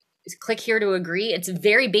click here to agree. It's a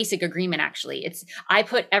very basic agreement, actually. I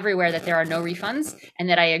put everywhere that there are no refunds and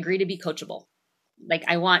that I agree to be coachable. Like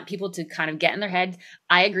I want people to kind of get in their head,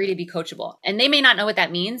 I agree to be coachable. And they may not know what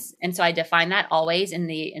that means. And so I define that always in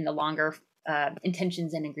the longer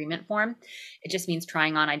intentions and agreement form. It just means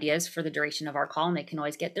trying on ideas for the duration of our call, and they can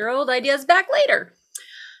always get their old ideas back later.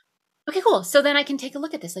 Okay, cool. So then I can take a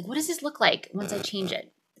look at this. Like, what does this look like once I change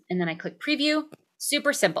it? And then I click preview.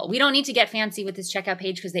 Super simple. We don't need to get fancy with this checkout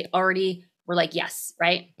page because they already were like, yes,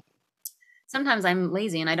 right? Sometimes I'm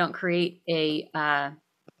lazy and I don't create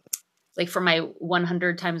like for my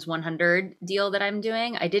 100 times 100 deal that I'm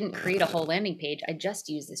doing, I didn't create a whole landing page. I just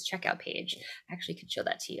used this checkout page. I actually could show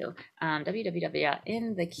that to you.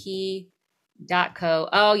 www.inthekey.co.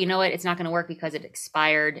 Oh, you know what? It's not going to work because it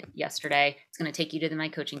expired yesterday. It's going to take you to my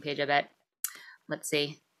coaching page, I bet. Let's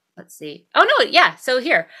see. Oh, no. Yeah. So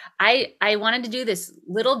here, I wanted to do this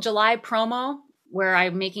little July promo where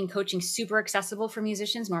I'm making coaching super accessible for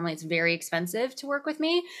musicians. Normally, it's very expensive to work with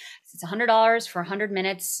me. It's $100 for 100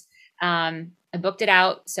 minutes. I booked it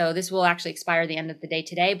out. So this will actually expire the end of the day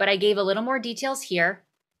today, but I gave a little more details here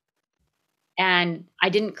and I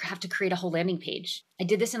didn't have to create a whole landing page. I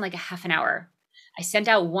did this in like a half an hour. I sent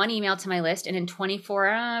out one email to my list and in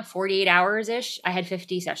 48 hours-ish, I had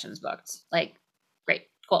 50 sessions booked. Like, great,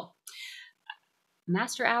 cool.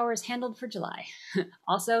 Master hours handled for July.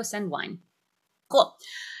 Also send wine. Cool.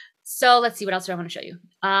 So let's see, what else do I want to show you?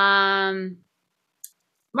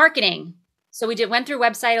 Marketing. So went through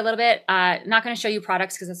website a little bit. Not going to show you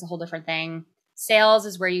products because that's a whole different thing. Sales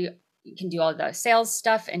is where you you can do all the sales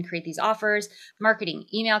stuff and create these offers, marketing,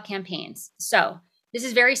 email campaigns. So this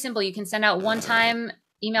is very simple. You can send out one-time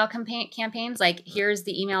email campaigns. Like, here's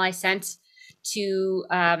the email I sent to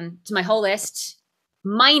my whole list,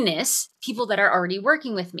 minus people that are already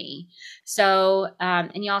working with me. So,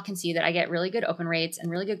 and y'all can see that I get really good open rates and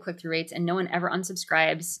really good click-through rates, and no one ever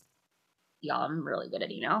unsubscribes. Y'all, I'm really good at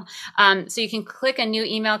email. So you can click a new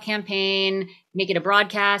email campaign, make it a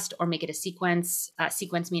broadcast, or make it a sequence.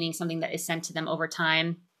 Sequence meaning something that is sent to them over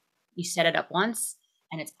time. You set it up once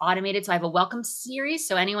and it's automated. So I have a welcome series.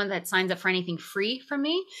 So anyone that signs up for anything free from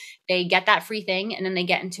me, they get that free thing, and then they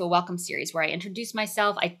get into a welcome series where I introduce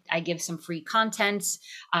myself. I give some free content.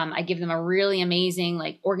 I give them a really amazing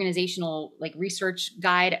like organizational like research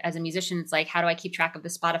guide. As a musician, it's like, how do I keep track of the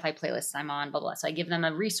Spotify playlists I'm on, blah, blah. So I give them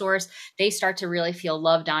a resource. They start to really feel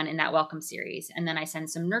loved on in that welcome series. And then I send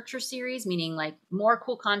some nurture series, meaning like more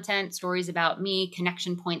cool content, stories about me,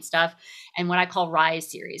 connection point stuff, and what I call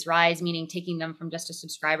rise series. Rise meaning taking them from just a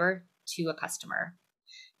subscriber to a customer.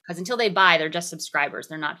 Because until they buy, they're just subscribers.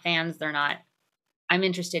 They're not fans. I'm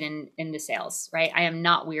interested in the sales, right? I am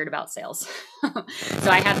not weird about sales. So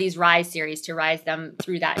I have these rise series to rise them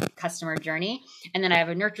through that customer journey. And then I have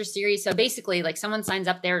a nurture series. So basically like someone signs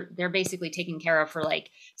up, they're basically taken care of for like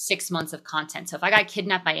 6 months of content. So if I got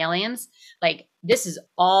kidnapped by aliens, like this is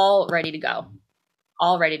all ready to go.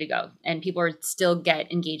 All ready to go. And people are still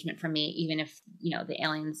get engagement from me, even if, the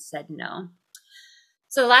aliens said no.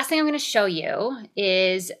 So the last thing I'm going to show you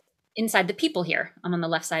is inside the people here. I'm on the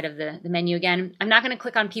left side of the menu again. I'm not going to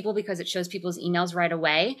click on people because it shows people's emails right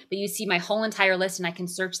away, but you see my whole entire list, and I can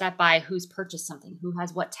search that by who's purchased something, who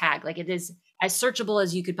has what tag. Like, it is as searchable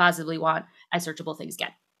as you could possibly want, as searchable things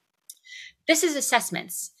get. This is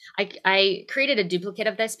assessments. I created a duplicate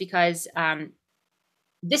of this because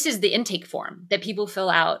this is the intake form that people fill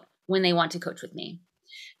out when they want to coach with me.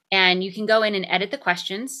 And you can go in and edit the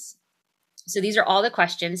questions. So these are all the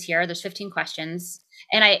questions here. There's 15 questions.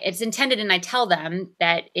 And it's intended, and I tell them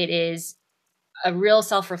that it is a real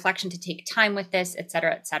self-reflection to take time with this, et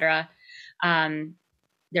cetera, et cetera.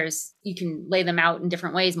 You can lay them out in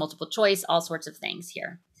different ways, multiple choice, all sorts of things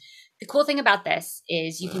here. The cool thing about this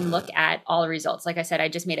is you can look at all the results. Like I said, I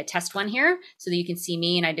just made a test one here so that you can see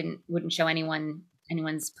me, and I wouldn't show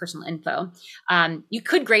anyone's personal info. You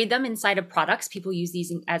could grade them inside of products. People use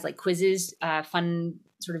these as like quizzes, fun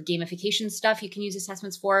sort of gamification stuff you can use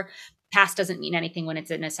assessments for. Pass doesn't mean anything when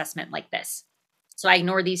it's an assessment like this. So I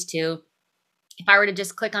ignore these two. If I were to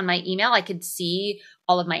just click on my email, I could see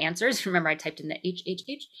all of my answers. Remember, I typed in the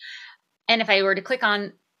HHH. And if I were to click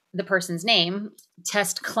on the person's name,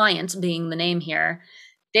 test client being the name here,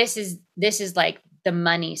 this is like the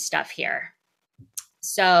money stuff here.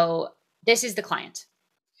 So this is the client.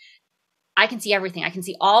 I can see everything. I can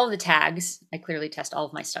see all of the tags. I clearly test all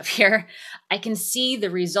of my stuff here. I can see the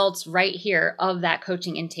results right here of that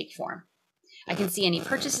coaching intake form. I can see any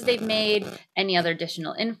purchases they've made, any other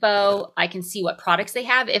additional info. I can see what products they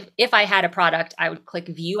have. If I had a product, I would click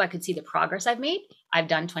view. I could see the progress I've made. I've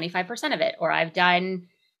done 25% of it, or I've done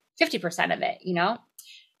 50% of it,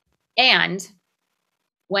 And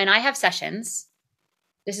when I have sessions,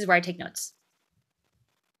 this is where I take notes.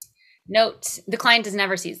 Note, the client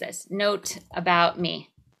never sees this. Note about me.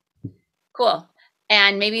 Cool.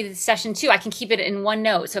 And maybe the session 2, I can keep it in one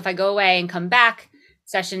note. So if I go away and come back,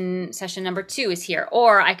 session number 2 is here.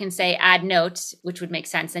 Or I can say add notes, which would make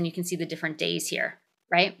sense. Then you can see the different days here,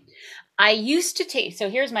 right? I used to take, so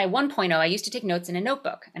here's my 1.0. I used to take notes in a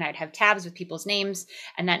notebook, and I'd have tabs with people's names,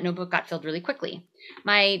 and that notebook got filled really quickly.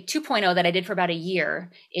 My 2.0 that I did for about a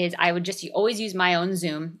year is I would just always use my own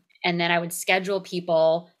Zoom, and then I would schedule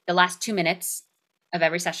people the last 2 minutes of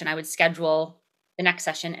every session. I would schedule the next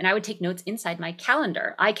session, and I would take notes inside my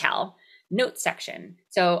calendar, iCal, notes section.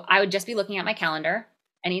 So I would just be looking at my calendar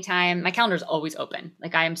anytime. My calendar is always open.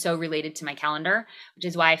 Like, I am so related to my calendar, which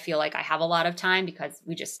is why I feel like I have a lot of time, because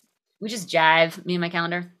we just jive, me and my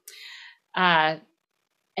calendar.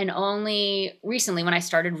 And only recently, when I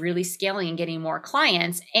started really scaling and getting more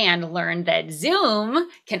clients and learned that Zoom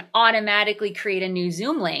can automatically create a new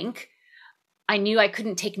Zoom link, I knew I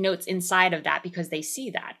couldn't take notes inside of that, because they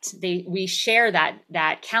see that. We share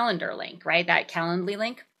that calendar link, right? That Calendly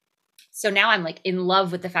link. So now I'm like in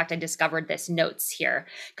love with the fact I discovered this notes here,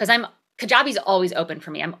 because Kajabi's always open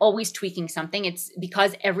for me. I'm always tweaking something. It's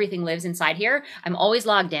because everything lives inside here. I'm always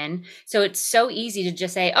logged in. So it's so easy to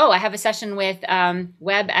just say, oh, I have a session with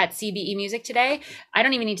Web at CBE Music today. I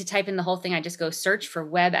don't even need to type in the whole thing. I just go search for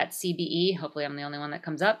Web at CBE. Hopefully I'm the only one that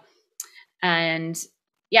comes up. And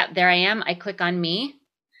yeah, there I am. I click on me,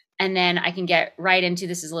 and then I can get right into,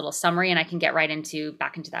 this is a little summary, and I can get right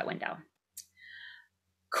back into that window.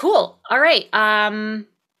 Cool. All right.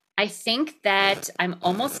 I think that I'm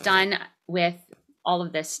almost done with all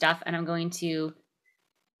of this stuff, and I'm going to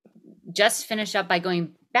just finish up by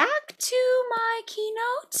going back to my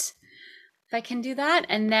keynote, if I can do that.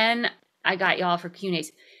 And then I got y'all for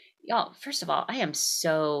Q&As. Y'all, first of all, I am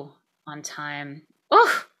so on time.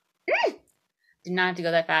 Oh, did not have to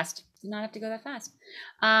go that fast. Did not have to go that fast.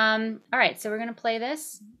 All right, so we're going to play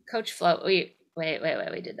this. Coach Flow. Wait.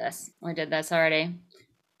 We did this. We did this already.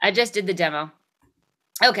 I just did the demo.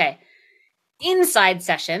 Okay. Inside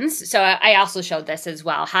sessions. So I also showed this as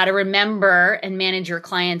well. How to remember and manage your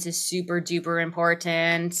clients is super duper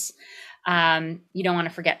important. You don't want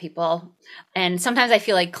to forget people. And sometimes I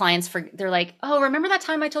feel like clients, they're like, oh, remember that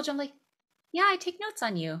time I told you? I'm like, yeah, I take notes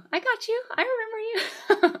on you. I got you. I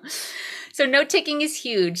remember you. So note taking is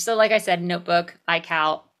huge. So like I said, notebook,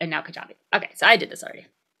 iCal, and now Kajabi. Okay, so I did this already.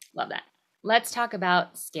 Love that. Let's talk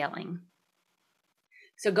about scaling.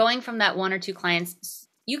 So going from that 1 or 2 clients,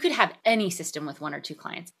 you could have any system with 1 or 2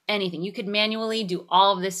 clients, anything. You could manually do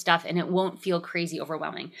all of this stuff and it won't feel crazy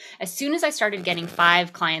overwhelming. As soon as I started getting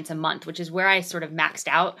 5 clients a month, which is where I sort of maxed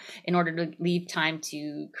out in order to leave time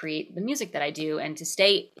to create the music that I do and to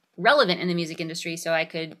stay relevant in the music industry so I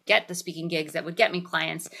could get the speaking gigs that would get me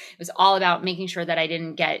clients. It was all about making sure that I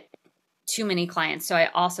didn't get too many clients. So I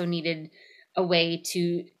also needed a way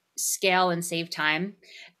to scale and save time.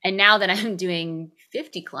 And now that I'm doing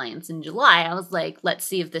 50 clients in July, I was like, let's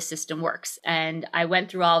see if this system works. And I went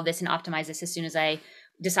through all of this and optimized this as soon as I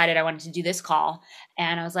decided I wanted to do this call.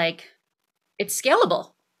 And I was like, it's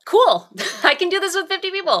scalable. Cool. I can do this with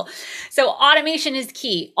 50 people. So automation is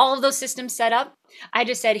key. All of those systems set up. I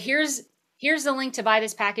just said, here's the link to buy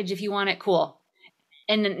this package if you want it. Cool.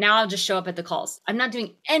 And now I'll just show up at the calls. I'm not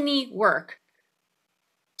doing any work.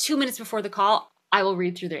 2 minutes before the call, I will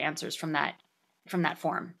read through their answers from that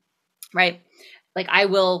form, right? Like I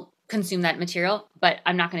will consume that material, but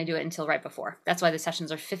I'm not going to do it until right before. That's why the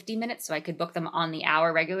sessions are 50 minutes. So I could book them on the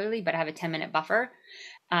hour regularly, but I have a 10-minute buffer.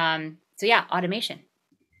 So yeah, automation.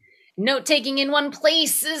 Note taking in one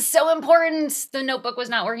place is so important. The notebook was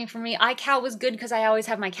not working for me. iCal was good because I always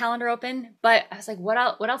have my calendar open, but I was like, what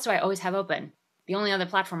else do I always have open? The only other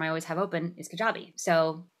platform I always have open is Kajabi.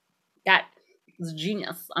 So that was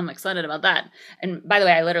genius. I'm excited about that. And by the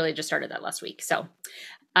way, I literally just started that last week. So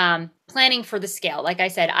planning for the scale. Like I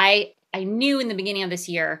said, I knew in the beginning of this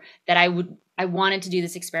year that I wanted to do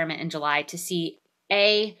this experiment in July to see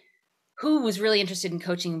who was really interested in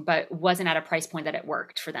coaching but wasn't at a price point that it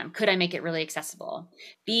worked for them. Could I make it really accessible?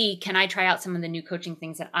 B, can I try out some of the new coaching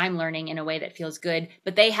things that I'm learning in a way that feels good,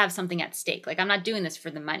 but they have something at stake? Like I'm not doing this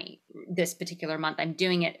for the money this particular month.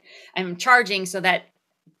 I'm charging so that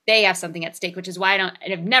they have something at stake, which is why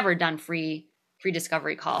I've never done free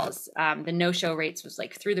discovery calls. The no-show rates was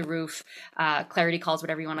like through the roof, clarity calls,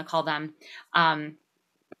 whatever you want to call them.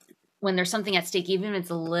 When there's something at stake, even if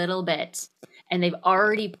it's a little bit, and they've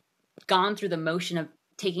already gone through the motion of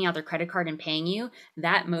taking out their credit card and paying you,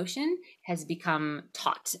 that motion has become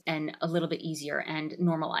taught and a little bit easier and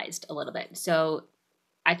normalized a little bit. So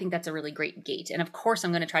I think that's a really great gate. And of course,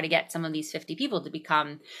 I'm going to try to get some of these 50 people to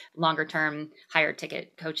become longer term, higher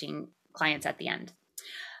ticket coaching clients at the end.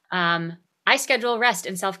 I schedule rest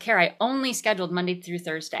and self-care. I only scheduled Monday through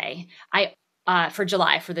Thursday. For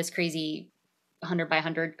July, for this crazy 100 by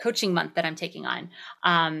 100 coaching month that I'm taking on.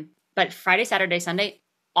 But Friday, Saturday, Sunday,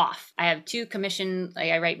 off. I have 2 commissions.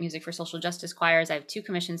 I write music for social justice choirs. I have 2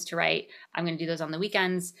 commissions to write. I'm going to do those on the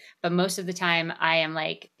weekends. But most of the time I am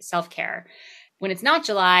like self-care. When it's not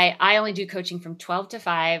July, I only do coaching from 12 to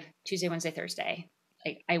 5, Tuesday, Wednesday, Thursday.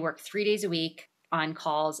 Like I work 3 days a week on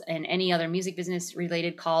calls, and any other music business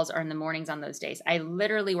related calls are in the mornings on those days. I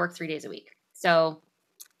literally work 3 days a week. So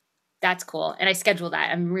that's cool. And I schedule that.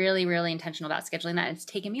 I'm really, really intentional about scheduling that. It's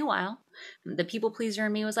taken me a while. The people pleaser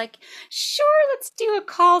in me was like, sure, let's do a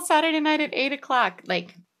call Saturday night at 8:00.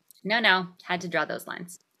 Like, no, had to draw those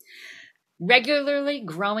lines. Regularly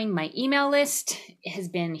growing my email list has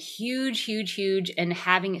been huge, huge, huge. And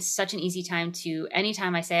having such an easy time to,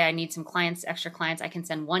 anytime I say I need some clients, extra clients, I can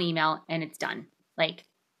send one email and it's done. Like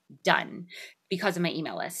done because of my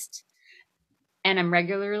email list. And I'm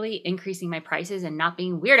regularly increasing my prices and not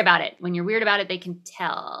being weird about it. When you're weird about it, they can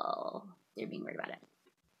tell they're being weird about it.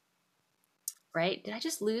 Right? Did I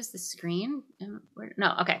just lose the screen?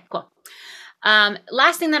 No. Okay, cool.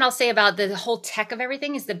 Last thing that I'll say about the whole tech of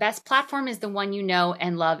everything is the best platform is the one you know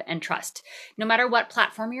and love and trust. No matter what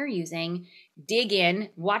platform you're using, dig in,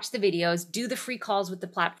 watch the videos, do the free calls with the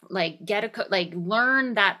platform,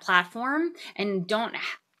 learn that platform, and don't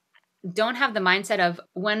have the mindset of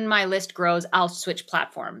when my list grows, I'll switch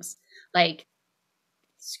platforms. Like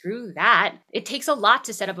screw that. It takes a lot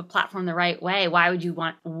to set up a platform the right way. Why would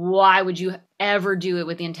you ever do it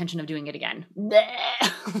with the intention of doing it again?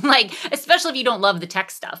 Like, especially if you don't love the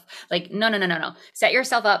tech stuff. Like, no. Set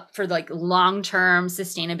yourself up for like long-term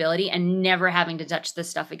sustainability and never having to touch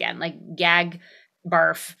this stuff again. Like gag,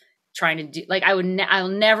 barf, trying to do like I'll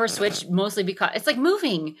never switch, mostly because it's like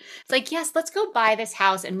moving. It's like, yes, let's go buy this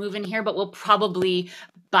house and move in here, but we'll probably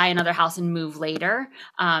buy another house and move later.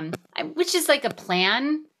 Which is like a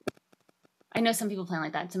plan. I know some people plan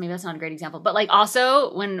like that, so maybe that's not a great example. But like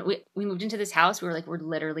also when we moved into this house, we were like, we're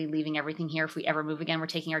literally leaving everything here. If we ever move again, we're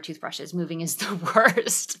taking our toothbrushes. Moving is the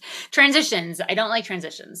worst. Transitions. I don't like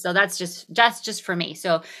transitions. So that's just for me.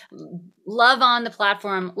 So love on the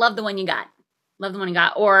platform, love the one you got. Love the one you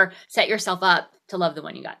got, or set yourself up to love the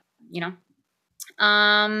one you got, you know?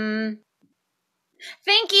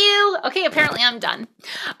 Thank you. Okay, apparently I'm done.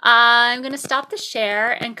 I'm going to stop the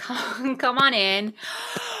share and come on in.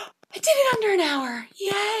 I did it under an hour.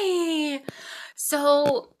 Yay.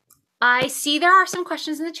 So I see there are some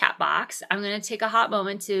questions in the chat box. I'm going to take a hot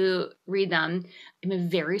moment to read them. I'm a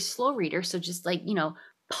very slow reader, so just like,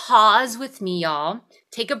 pause with me, y'all.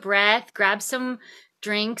 Take a breath, grab some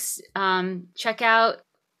drinks, check out,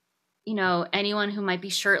 anyone who might be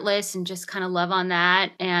shirtless and just kind of love on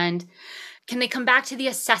that. And can they come back to the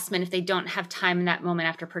assessment if they don't have time in that moment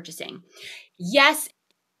after purchasing? Yes,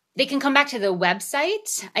 they can come back to the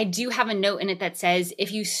website. I do have a note in it that says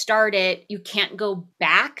if you start it, you can't go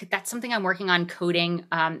back. That's something I'm working on coding.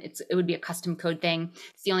 It would be a custom code thing.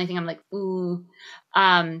 It's the only thing I'm like, ooh.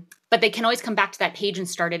 But they can always come back to that page and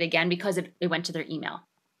start it again because it went to their email.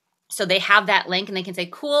 So they have that link and they can say,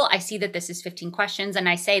 cool, I see that this is 15 questions. And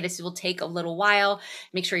I say this will take a little while.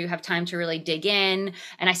 Make sure you have time to really dig in.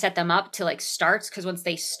 And I set them up to like starts because once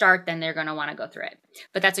they start, then they're going to want to go through it.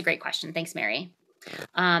 But that's a great question. Thanks, Mary.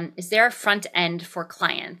 Is there a front end for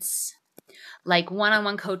clients? Like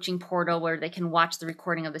one-on-one coaching portal where they can watch the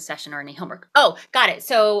recording of the session or any homework? Oh, got it.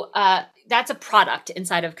 So that's a product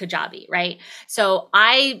inside of Kajabi, right? So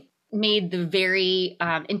I made the very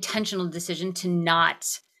intentional decision to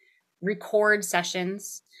not record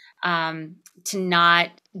sessions, to not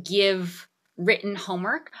give written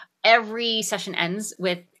homework. Every session ends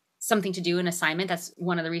with something to do, an assignment. That's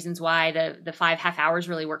one of the reasons why the 5 half hours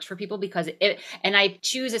really works for people, because and I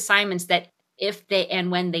choose assignments that if they and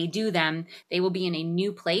when they do them, they will be in a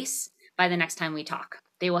new place by the next time we talk.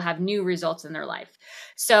 They will have new results in their life.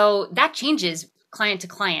 So that changes client to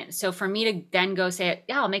client. So for me to then go say,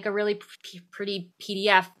 yeah, I'll make a really pretty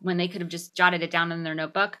PDF when they could have just jotted it down in their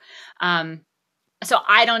notebook. So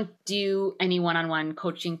I don't do any one-on-one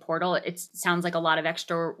coaching portal. It sounds like a lot of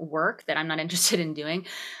extra work that I'm not interested in doing.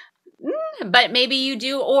 But maybe you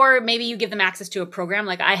do, or maybe you give them access to a program.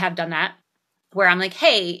 Like I have done that, where I'm like,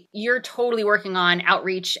 hey, you're totally working on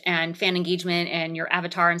outreach and fan engagement and your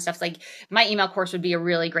avatar and stuff. Like my email course would be a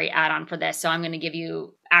really great add-on for this. So I'm going to give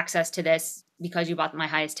you access to this because you bought my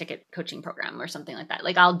highest ticket coaching program or something like that.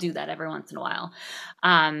 Like I'll do that every once in a while.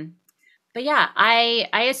 But yeah,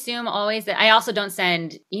 I assume always that I also don't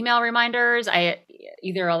send email reminders. I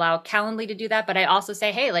either allow Calendly to do that, but I also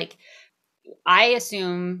say, hey, like I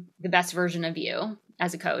assume the best version of you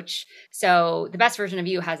as a coach. So the best version of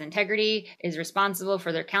you has integrity, is responsible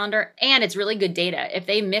for their calendar, and it's really good data. If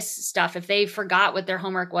they miss stuff, if they forgot what their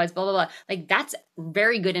homework was, blah, blah, blah, like that's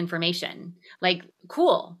very good information. Like,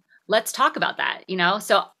 cool. Let's talk about that,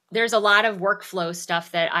 So there's a lot of workflow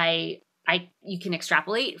stuff that you can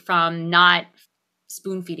extrapolate from not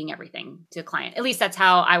spoon feeding everything to a client. At least that's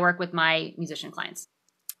how I work with my musician clients.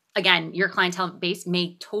 Again, your clientele base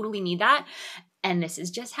may totally need that. And this is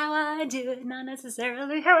just how I do it, not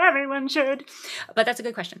necessarily how everyone should. But that's a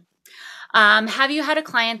good question. Have you had a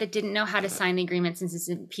client that didn't know how to sign the agreement since it's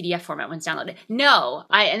in PDF format when it's downloaded? No.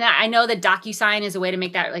 I know that DocuSign is a way to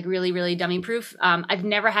make that like really, really dummy proof. I've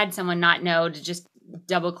never had someone not know to just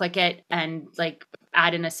double click it and like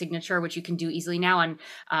add in a signature, which you can do easily now on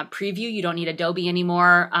Preview. You don't need Adobe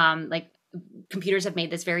anymore. Like computers have made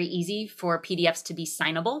this very easy for PDFs to be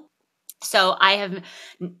signable. So I have,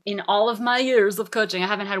 in all of my years of coaching, I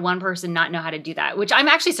haven't had one person not know how to do that, which I'm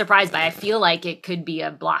actually surprised by. I feel like it could be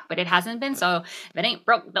a block, but it hasn't been. So if it ain't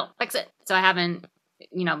broke, don't fix it. So I haven't,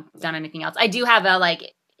 done anything else. I do have a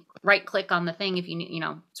like right click on the thing if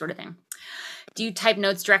you, sort of thing. Do you type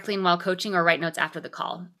notes directly in while coaching or write notes after the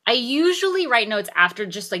call? I usually write notes after,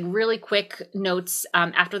 just like really quick notes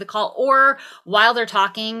after the call, or while they're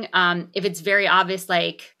talking. If it's very obvious,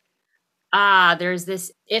 like, there's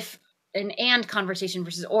this if an and conversation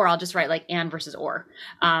versus or, I'll just write like and versus or.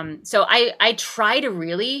 So I try to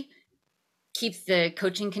really keep the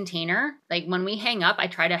coaching container, like when we hang up, I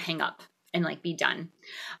try to hang up. and like be done.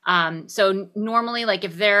 So normally, like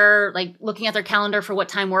if they're like looking at their calendar for what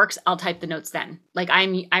time works, I'll type the notes then. Like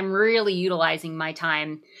I'm really utilizing my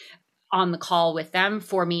time on the call with them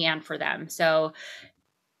for me and for them. So,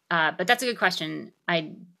 but that's a good question.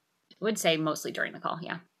 I would say mostly during the call.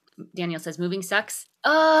 Yeah. Daniel says moving sucks.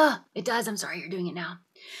 It does. I'm sorry you're doing it now.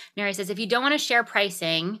 Mary says, if you don't want to share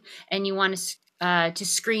pricing and you want to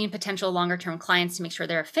screen potential longer term clients to make sure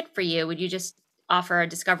they're a fit for you, would you just offer a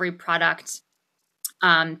discovery product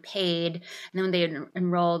paid, and then when they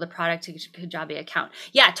enroll the product to Kajabi account?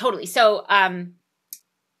 Yeah, totally. So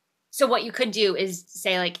what you could do is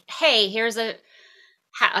say like, hey, here's a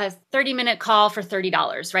 30-minute call for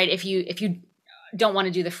 $30, right? If you don't want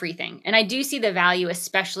to do the free thing. And I do see the value,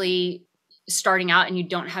 especially starting out and you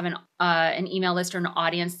don't have an email list or an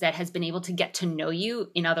audience that has been able to get to know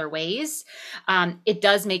you in other ways. It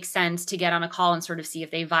does make sense to get on a call and sort of see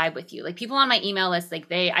if they vibe with you. Like people on my email list,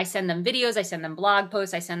 like I send them videos, I send them blog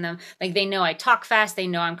posts, I send them, like they know I talk fast. They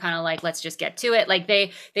know I'm kind of like, let's just get to it. Like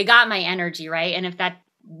they got my energy, right? And if that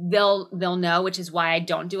they'll know, which is why I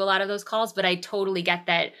don't do a lot of those calls, but I totally get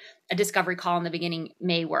that a discovery call in the beginning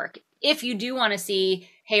may work. If you do want to see,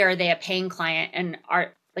 hey, are they a paying client, and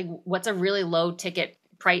are like, what's a really low ticket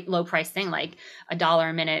low price thing, like $1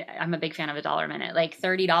 a minute. I'm a big fan of $1 a minute, like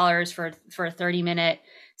 $30 for a 30-minute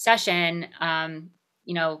session,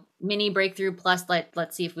 mini breakthrough plus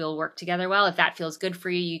let's see if we'll work together well. If that feels good for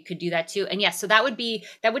you, you could do that too. And yes, so that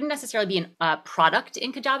wouldn't necessarily be a product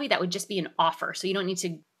in Kajabi. That would just be an offer. So you don't need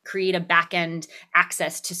to create a back end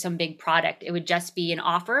access to some big product. It would just be an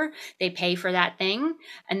offer. They pay for that thing.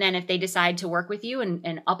 And then if they decide to work with you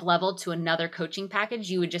and up level to another coaching package,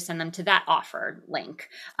 you would just send them to that offer link.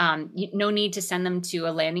 No need to send them to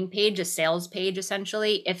a landing page, a sales page,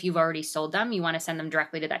 essentially. If you've already sold them, you want to send them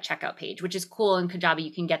directly to that checkout page, which is cool. In Kajabi,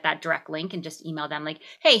 you can get that direct link and just email them like,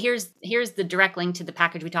 hey, here's the direct link to the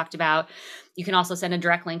package we talked about. You can also send a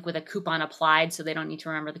direct link with a coupon applied, so they don't need to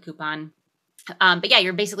remember the coupon. But yeah,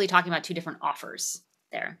 you're basically talking about two different offers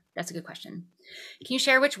there. That's a good question. Can you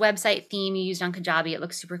share which website theme you used on Kajabi? It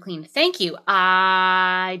looks super clean. Thank you.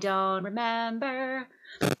 I don't remember.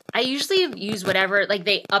 I usually use whatever, like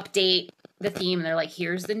they update the theme and they're like,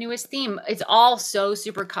 here's the newest theme. It's all so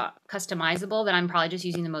super customizable that I'm probably just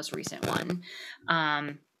using the most recent one.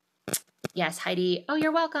 Yes, Heidi. Oh,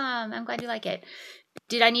 you're welcome. I'm glad you like it.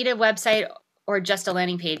 Did I need a website or just a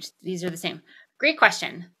landing page? These are the same. Great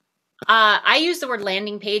question. I use the word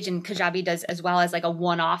landing page, and Kajabi does as well, as like a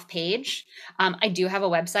one-off page. I do have a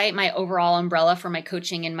website. My overall umbrella for my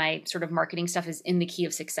coaching and my sort of marketing stuff is In the Key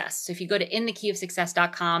of Success. So if you go to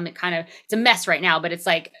inthekeyofsuccess.com, it's a mess right now, but it's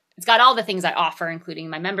got all the things I offer, including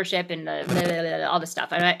my membership and all the stuff.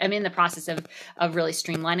 I'm in the process of really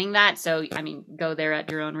streamlining that. So, go there at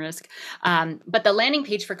your own risk. But the landing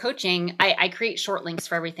page for coaching, I create short links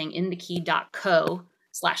for everything,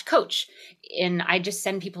 inthekey.co/coach. And I just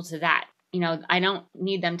send people to that. I don't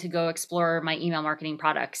need them to go explore my email marketing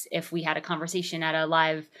products if we had a conversation at a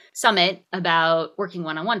live summit about working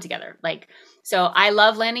one-on-one together. So I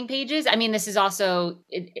love landing pages. This is also,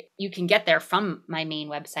 you can get there from my main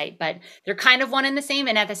website, but they're kind of one and the same.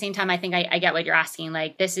 And at the same time, I think I get what you're asking.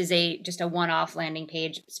 Like this is just a one-off landing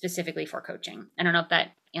page specifically for coaching. I don't know if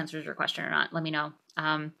that answers your question or not. Let me know.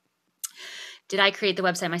 Did I create the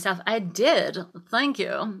website myself? I did. Thank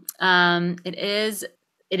you.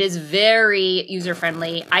 It is very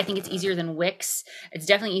user-friendly. I think it's easier than Wix. It's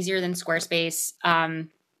definitely easier than Squarespace.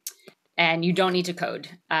 And you don't need to code.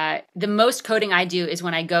 The most coding I do is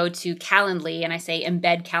when I go to Calendly and I say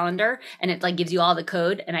embed calendar, and it gives you all the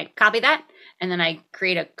code, and I copy that, and then I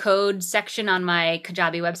create a code section on my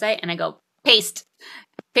Kajabi website, and I go paste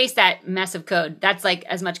that mess of code. That's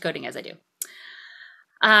as much coding as I do.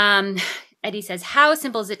 Eddie says, how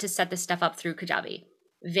simple is it to set this stuff up through Kajabi?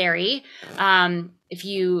 Very. If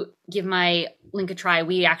you give my link a try,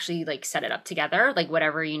 we actually set it up together,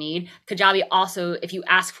 whatever you need. Kajabi also, if you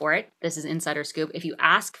ask for it, this is insider scoop. If you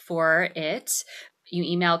ask for it, you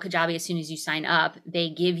email Kajabi as soon as you sign up, they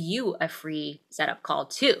give you a free setup call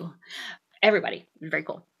too. Everybody. Very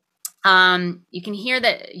cool. You can hear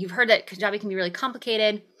that you've heard that Kajabi can be really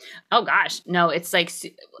complicated. Oh gosh, no, it's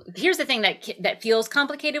here's the thing that feels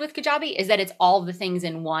complicated with Kajabi is that it's all the things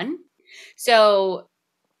in one. So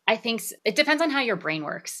I think it depends on how your brain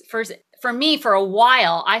works. For me, for a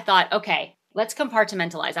while, I thought, okay, let's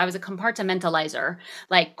compartmentalize. I was a compartmentalizer.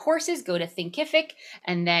 Courses go to Thinkific,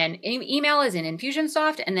 and then email is in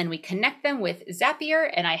Infusionsoft, and then we connect them with Zapier,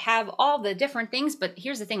 and I have all the different things. But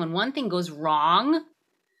here's the thing, when one thing goes wrong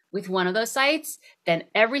with one of those sites, then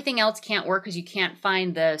everything else can't work because you can't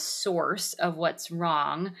find the source of what's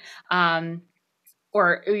wrong.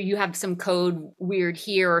 or you have some code weird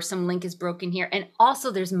here, or some link is broken here. And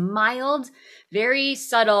also there's mild, very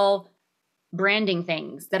subtle branding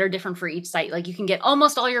things that are different for each site. Like you can get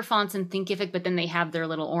almost all your fonts in Thinkific, but then they have their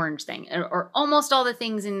little orange thing, or almost all the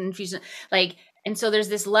things in Infusion. Like, and so there's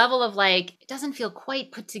this level of like, it doesn't feel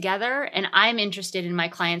quite put together. And I'm interested in my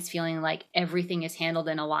clients feeling like everything is handled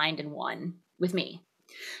and aligned in one with me.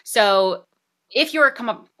 So if you're a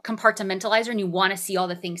compartmentalizer and you want to see all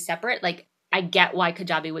the things separate, like I get why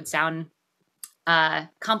Kajabi would sound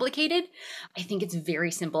complicated. I think it's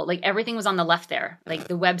very simple. Like everything was on the left there, like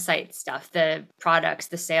the website stuff, the products,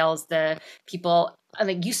 the sales, the people.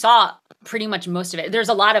 Like you saw pretty much most of it. There's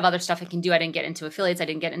a lot of other stuff I can do. I didn't get into affiliates. I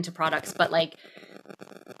didn't get into products, but like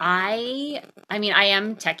I mean, I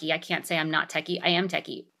am techie. I can't say I'm not techie. I am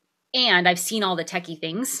techie. And I've seen all the techie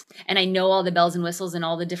things, and I know all the bells and whistles and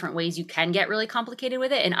all the different ways you can get really complicated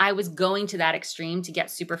with it. And I was going to that extreme to get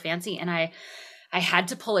super fancy, and I had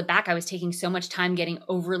to pull it back. I was taking so much time getting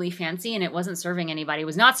overly fancy, and it wasn't serving anybody. It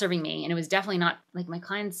was not serving me. And it was definitely not, like, my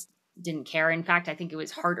clients didn't care. In fact, I think it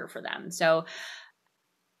was harder for them. So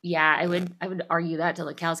yeah, I would argue that till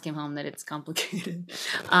the cows came home, that it's complicated.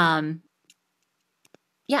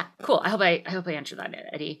 Yeah, cool. I hope I answered that,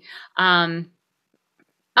 Eddie.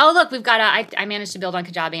 Oh, look, we've got I managed to build on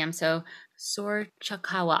Kajabi. I'm so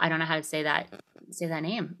Sorchakawa. I don't know how to say that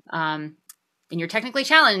name. And you're technically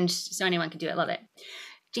challenged, so anyone can do it. Love it.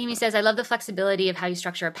 Jamie says, I love the flexibility of how you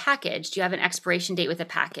structure a package. Do you have an expiration date with a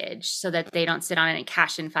package so that they don't sit on it and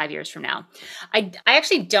cash in 5 years from now? I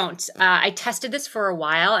actually don't. I tested this for a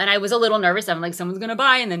while, and I was a little nervous. I'm like, someone's going to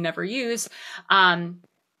buy and then never use. I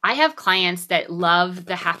have clients that love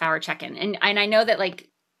the half-hour check-in. And I know that, like,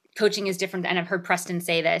 coaching is different, and I've heard Preston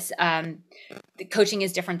say this. Coaching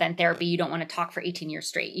is different than therapy. You don't want to talk for 18 years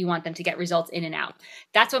straight. You want them to get results in and out.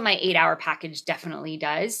 That's what my 8-hour package definitely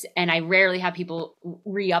does. And I rarely have people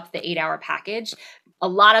re-up the 8-hour package. A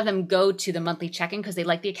lot of them go to the monthly check-in because they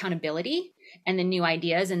like the accountability and the new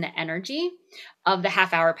ideas and the energy of the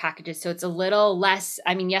half-hour packages. So it's a little less,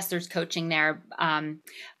 I mean, yes, there's coaching there,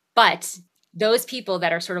 but those people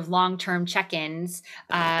that are sort of long-term check-ins,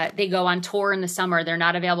 they go on tour in the summer. They're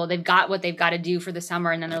not available. They've got what they've got to do for the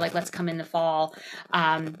summer. And then they're like, let's come in the fall.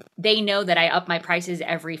 They know that I up my prices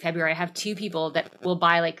every February. I have 2 people that will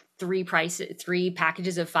buy like 3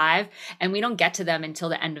 packages of 5, and we don't get to them until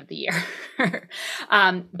the end of the year.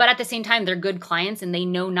 But at the same time, they're good clients, and they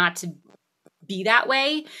know not to be that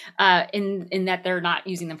way in that they're not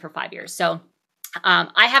using them for 5 years. So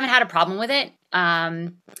I haven't had a problem with it.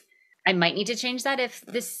 I might need to change that if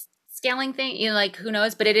this scaling thing, you know, like, who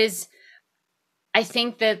knows, but it is, I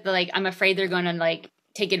think that I'm afraid they're going to like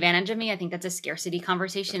take advantage of me. I think that's a scarcity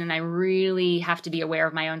conversation. And I really have to be aware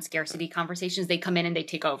of my own scarcity conversations. They come in and they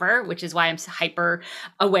take over, which is why I'm hyper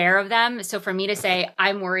aware of them. So for me to say,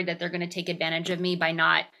 I'm worried that they're going to take advantage of me by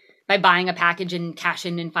buying a package and cash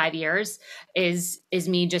in 5 years is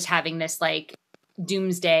me just having this like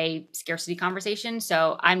doomsday scarcity conversation.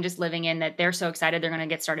 So I'm just living in that they're so excited they're going to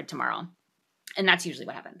get started tomorrow. And that's usually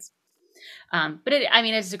what happens. But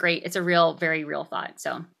it's a real, very real thought.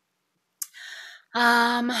 So,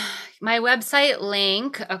 my website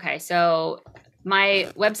link. Okay. So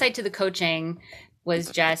my website to the coaching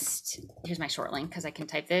was just, here's my short link, 'cause I can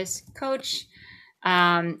type this coach.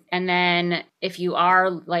 And then if you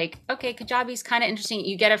are like, okay, Kajabi's kind of interesting,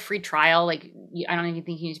 you get a free trial. Like, I don't even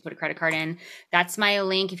think you need to put a credit card in. That's my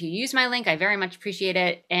link. If you use my link, I very much appreciate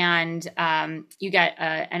it. And you get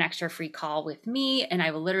an extra free call with me, and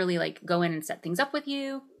I will literally like go in and set things up with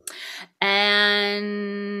you.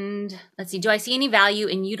 And let's see, do I see any value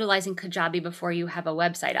in utilizing Kajabi before you have a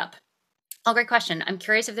website up? Oh, great question. I'm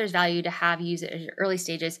curious if there's value to have you use it at early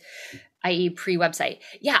stages, i.e. pre-website.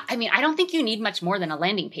 Yeah, I mean, I don't think you need much more than a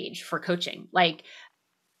landing page for coaching. Like,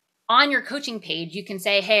 on your coaching page, you can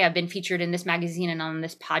say, hey, I've been featured in this magazine and on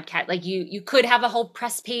this podcast. Like, you could have a whole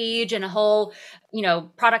press page and a whole,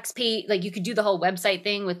 products page. Like, you could do the whole website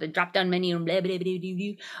thing with the drop-down menu and blah, blah, blah,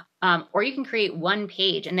 blah, blah. Or you can create one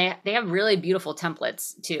page, and they have really beautiful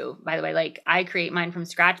templates too, by the way. Like, I create mine from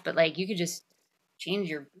scratch, but like, you could just change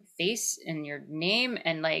your face and your name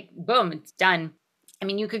and like, boom, it's done. I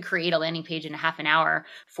mean, you could create a landing page in a half an hour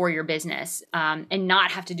for your business and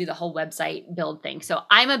not have to do the whole website build thing. So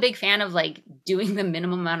I'm a big fan of like doing the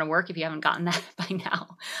minimum amount of work if you haven't gotten that by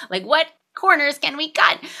now. Like, what corners can we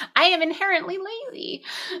cut? I am inherently lazy.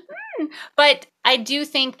 But I do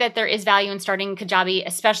think that there is value in starting Kajabi,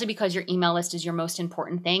 especially because your email list is your most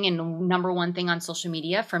important thing. And the number one thing on social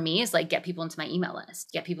media for me is like, get people into my email list.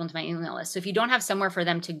 So if you don't have somewhere for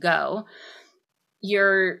them to go,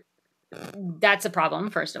 that's a problem,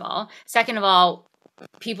 first of all. Second of all,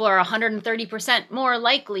 people are 130% more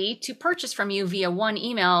likely to purchase from you via one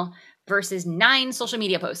email versus 9 social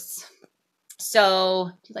media posts.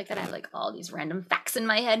 So, do you like that? I have like all these random facts in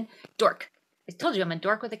my head. Dork. I told you I'm a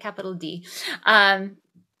dork with a capital D.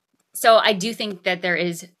 So I do think that there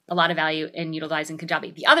is a lot of value in utilizing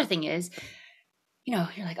Kajabi. The other thing is, you know,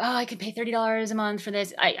 you're like, oh, I could pay $30 a month for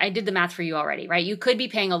this. I did the math for you already, right? You could be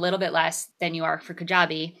paying a little bit less than you are for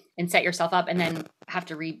Kajabi and set yourself up and then have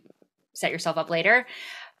to reset yourself up later.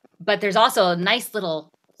 But there's also a nice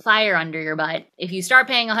little fire under your butt. If you start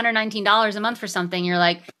paying $119 a month for something, you're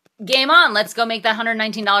like, game on, let's go make that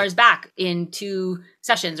 $119 back in 2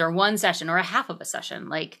 sessions or 1 session or a half of a session.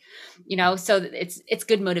 Like, you know, so it's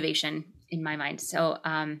good motivation in my mind. So,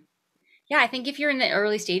 yeah, I think if you're in the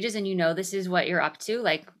early stages and you know this is what you're up to,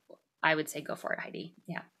 like, I would say go for it, Heidi.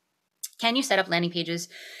 Yeah. Can you set up landing pages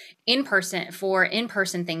in person for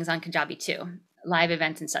in-person things on Kajabi too? Live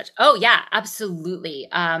events and such. Oh yeah, absolutely.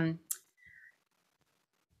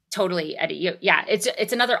 Totally, Eddie. Yeah,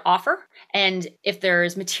 it's another offer. And if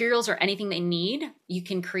there's materials or anything they need, you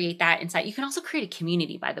can create that inside. You can also create a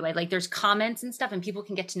community, by the way. Like there's comments and stuff and people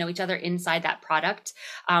can get to know each other inside that product.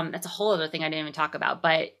 That's a whole other thing I didn't even talk about,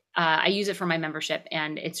 but I use it for my membership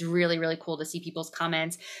and it's really, really cool to see people's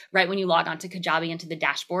comments. Right when you log on to Kajabi into the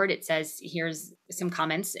dashboard, it says, here's some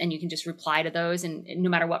comments and you can just reply to those and no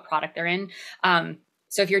matter what product they're in.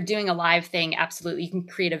 So if you're doing a live thing, absolutely, you can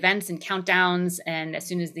create events and countdowns. And as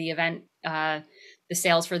soon as the event, the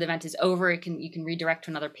sales for the event is over, you can redirect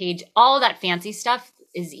to another page. All of that fancy stuff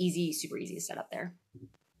is easy, super easy to set up there.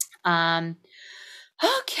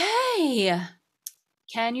 Okay.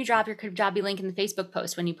 Can you drop your Kajabi link in the Facebook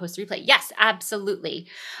post when you post the replay? Yes, absolutely.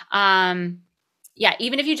 Yeah,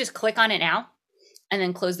 even if you just click on it now and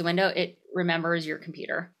then close the window, it remembers your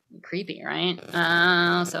computer. Creepy, right?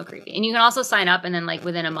 Oh, so creepy. And you can also sign up and then like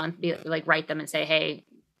within a month, write them and say, hey,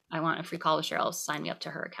 I want a free call with Cheryl. Sign me up to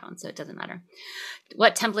her account. So it doesn't matter.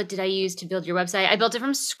 What template did I use to build your website? I built it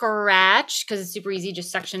from scratch because it's super easy.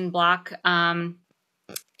 Just section block. I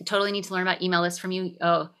totally need to learn about email lists from you.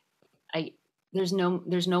 Oh, there's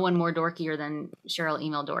no one more dorkier than Cheryl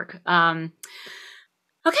Email Dork.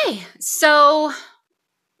 Okay. So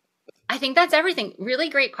I think that's everything. Really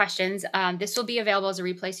great questions. This will be available as a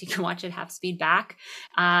replay, so you can watch it half speed back.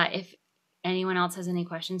 If anyone else has any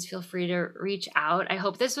questions, feel free to reach out. I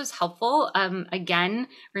hope this was helpful. Again,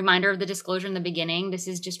 reminder of the disclosure in the beginning. This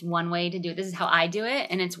is just one way to do it. This is how I do it,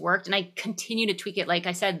 and it's worked. And I continue to tweak it. Like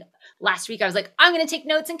I said last week, I was like, I'm going to take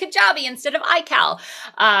notes in Kajabi instead of iCal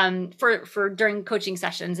for during coaching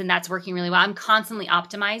sessions, and that's working really well. I'm constantly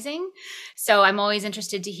optimizing, so I'm always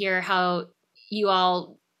interested to hear how you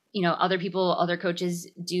all, you know, other people, other coaches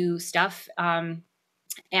do stuff.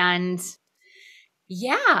 And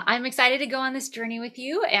yeah, I'm excited to go on this journey with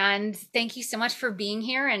you. And thank you so much for being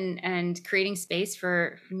here and creating space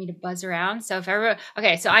for me to buzz around. So if ever,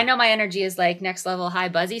 okay, so I know my energy is like next level high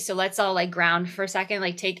buzzy. So let's all like ground for a second,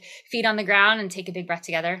 like take feet on the ground and take a big breath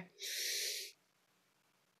together.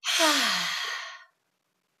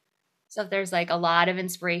 So if there's like a lot of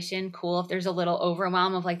inspiration, cool. If there's a little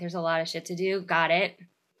overwhelm of like, there's a lot of shit to do, got it.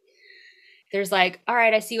 There's like, all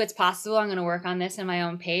right, I see what's possible. I'm going to work on this in my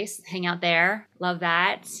own pace. Hang out there. Love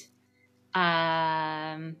that.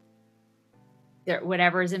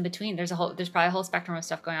 Whatever is in between. There's probably a whole spectrum of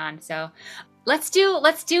stuff going on. So let's do a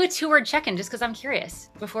 2-word check-in just because I'm curious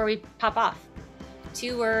before we pop off.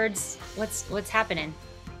 2 words. What's happening?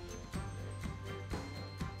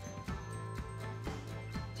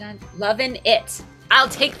 Done. Loving it. I'll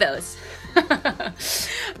take those.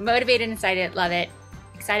 Motivated and excited. Love it.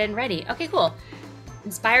 Excited and ready. Okay, cool.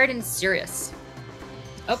 Inspired and serious.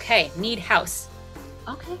 Okay, need house.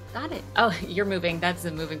 Okay, got it. Oh, you're moving. That's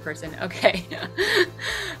a moving person. Okay.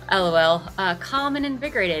 LOL. Calm and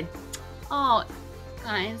invigorated. Oh,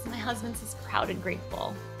 guys, my husband says proud and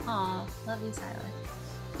grateful. Oh, love you, Silas.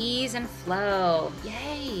 Ease and flow.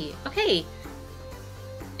 Yay. Okay.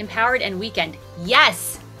 Empowered and weekend.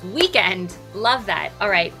 Yes, weekend. Love that. All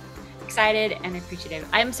right. Excited and appreciative.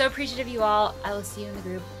 I'm so appreciative of you all. I will see you in the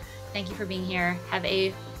group. Thank you for being here. Have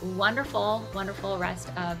a wonderful, wonderful rest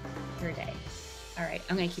of your day. All right.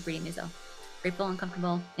 I'm going to keep reading these though. Grateful and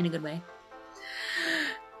comfortable in a good way.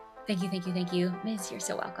 Thank you, thank you, thank you. Miss, you're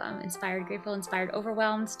so welcome. Inspired, grateful, inspired,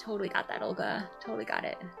 overwhelmed. Totally got that, Olga. Totally got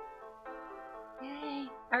it. Yay.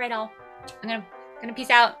 All right, all. I'm gonna peace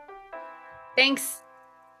out. Thanks.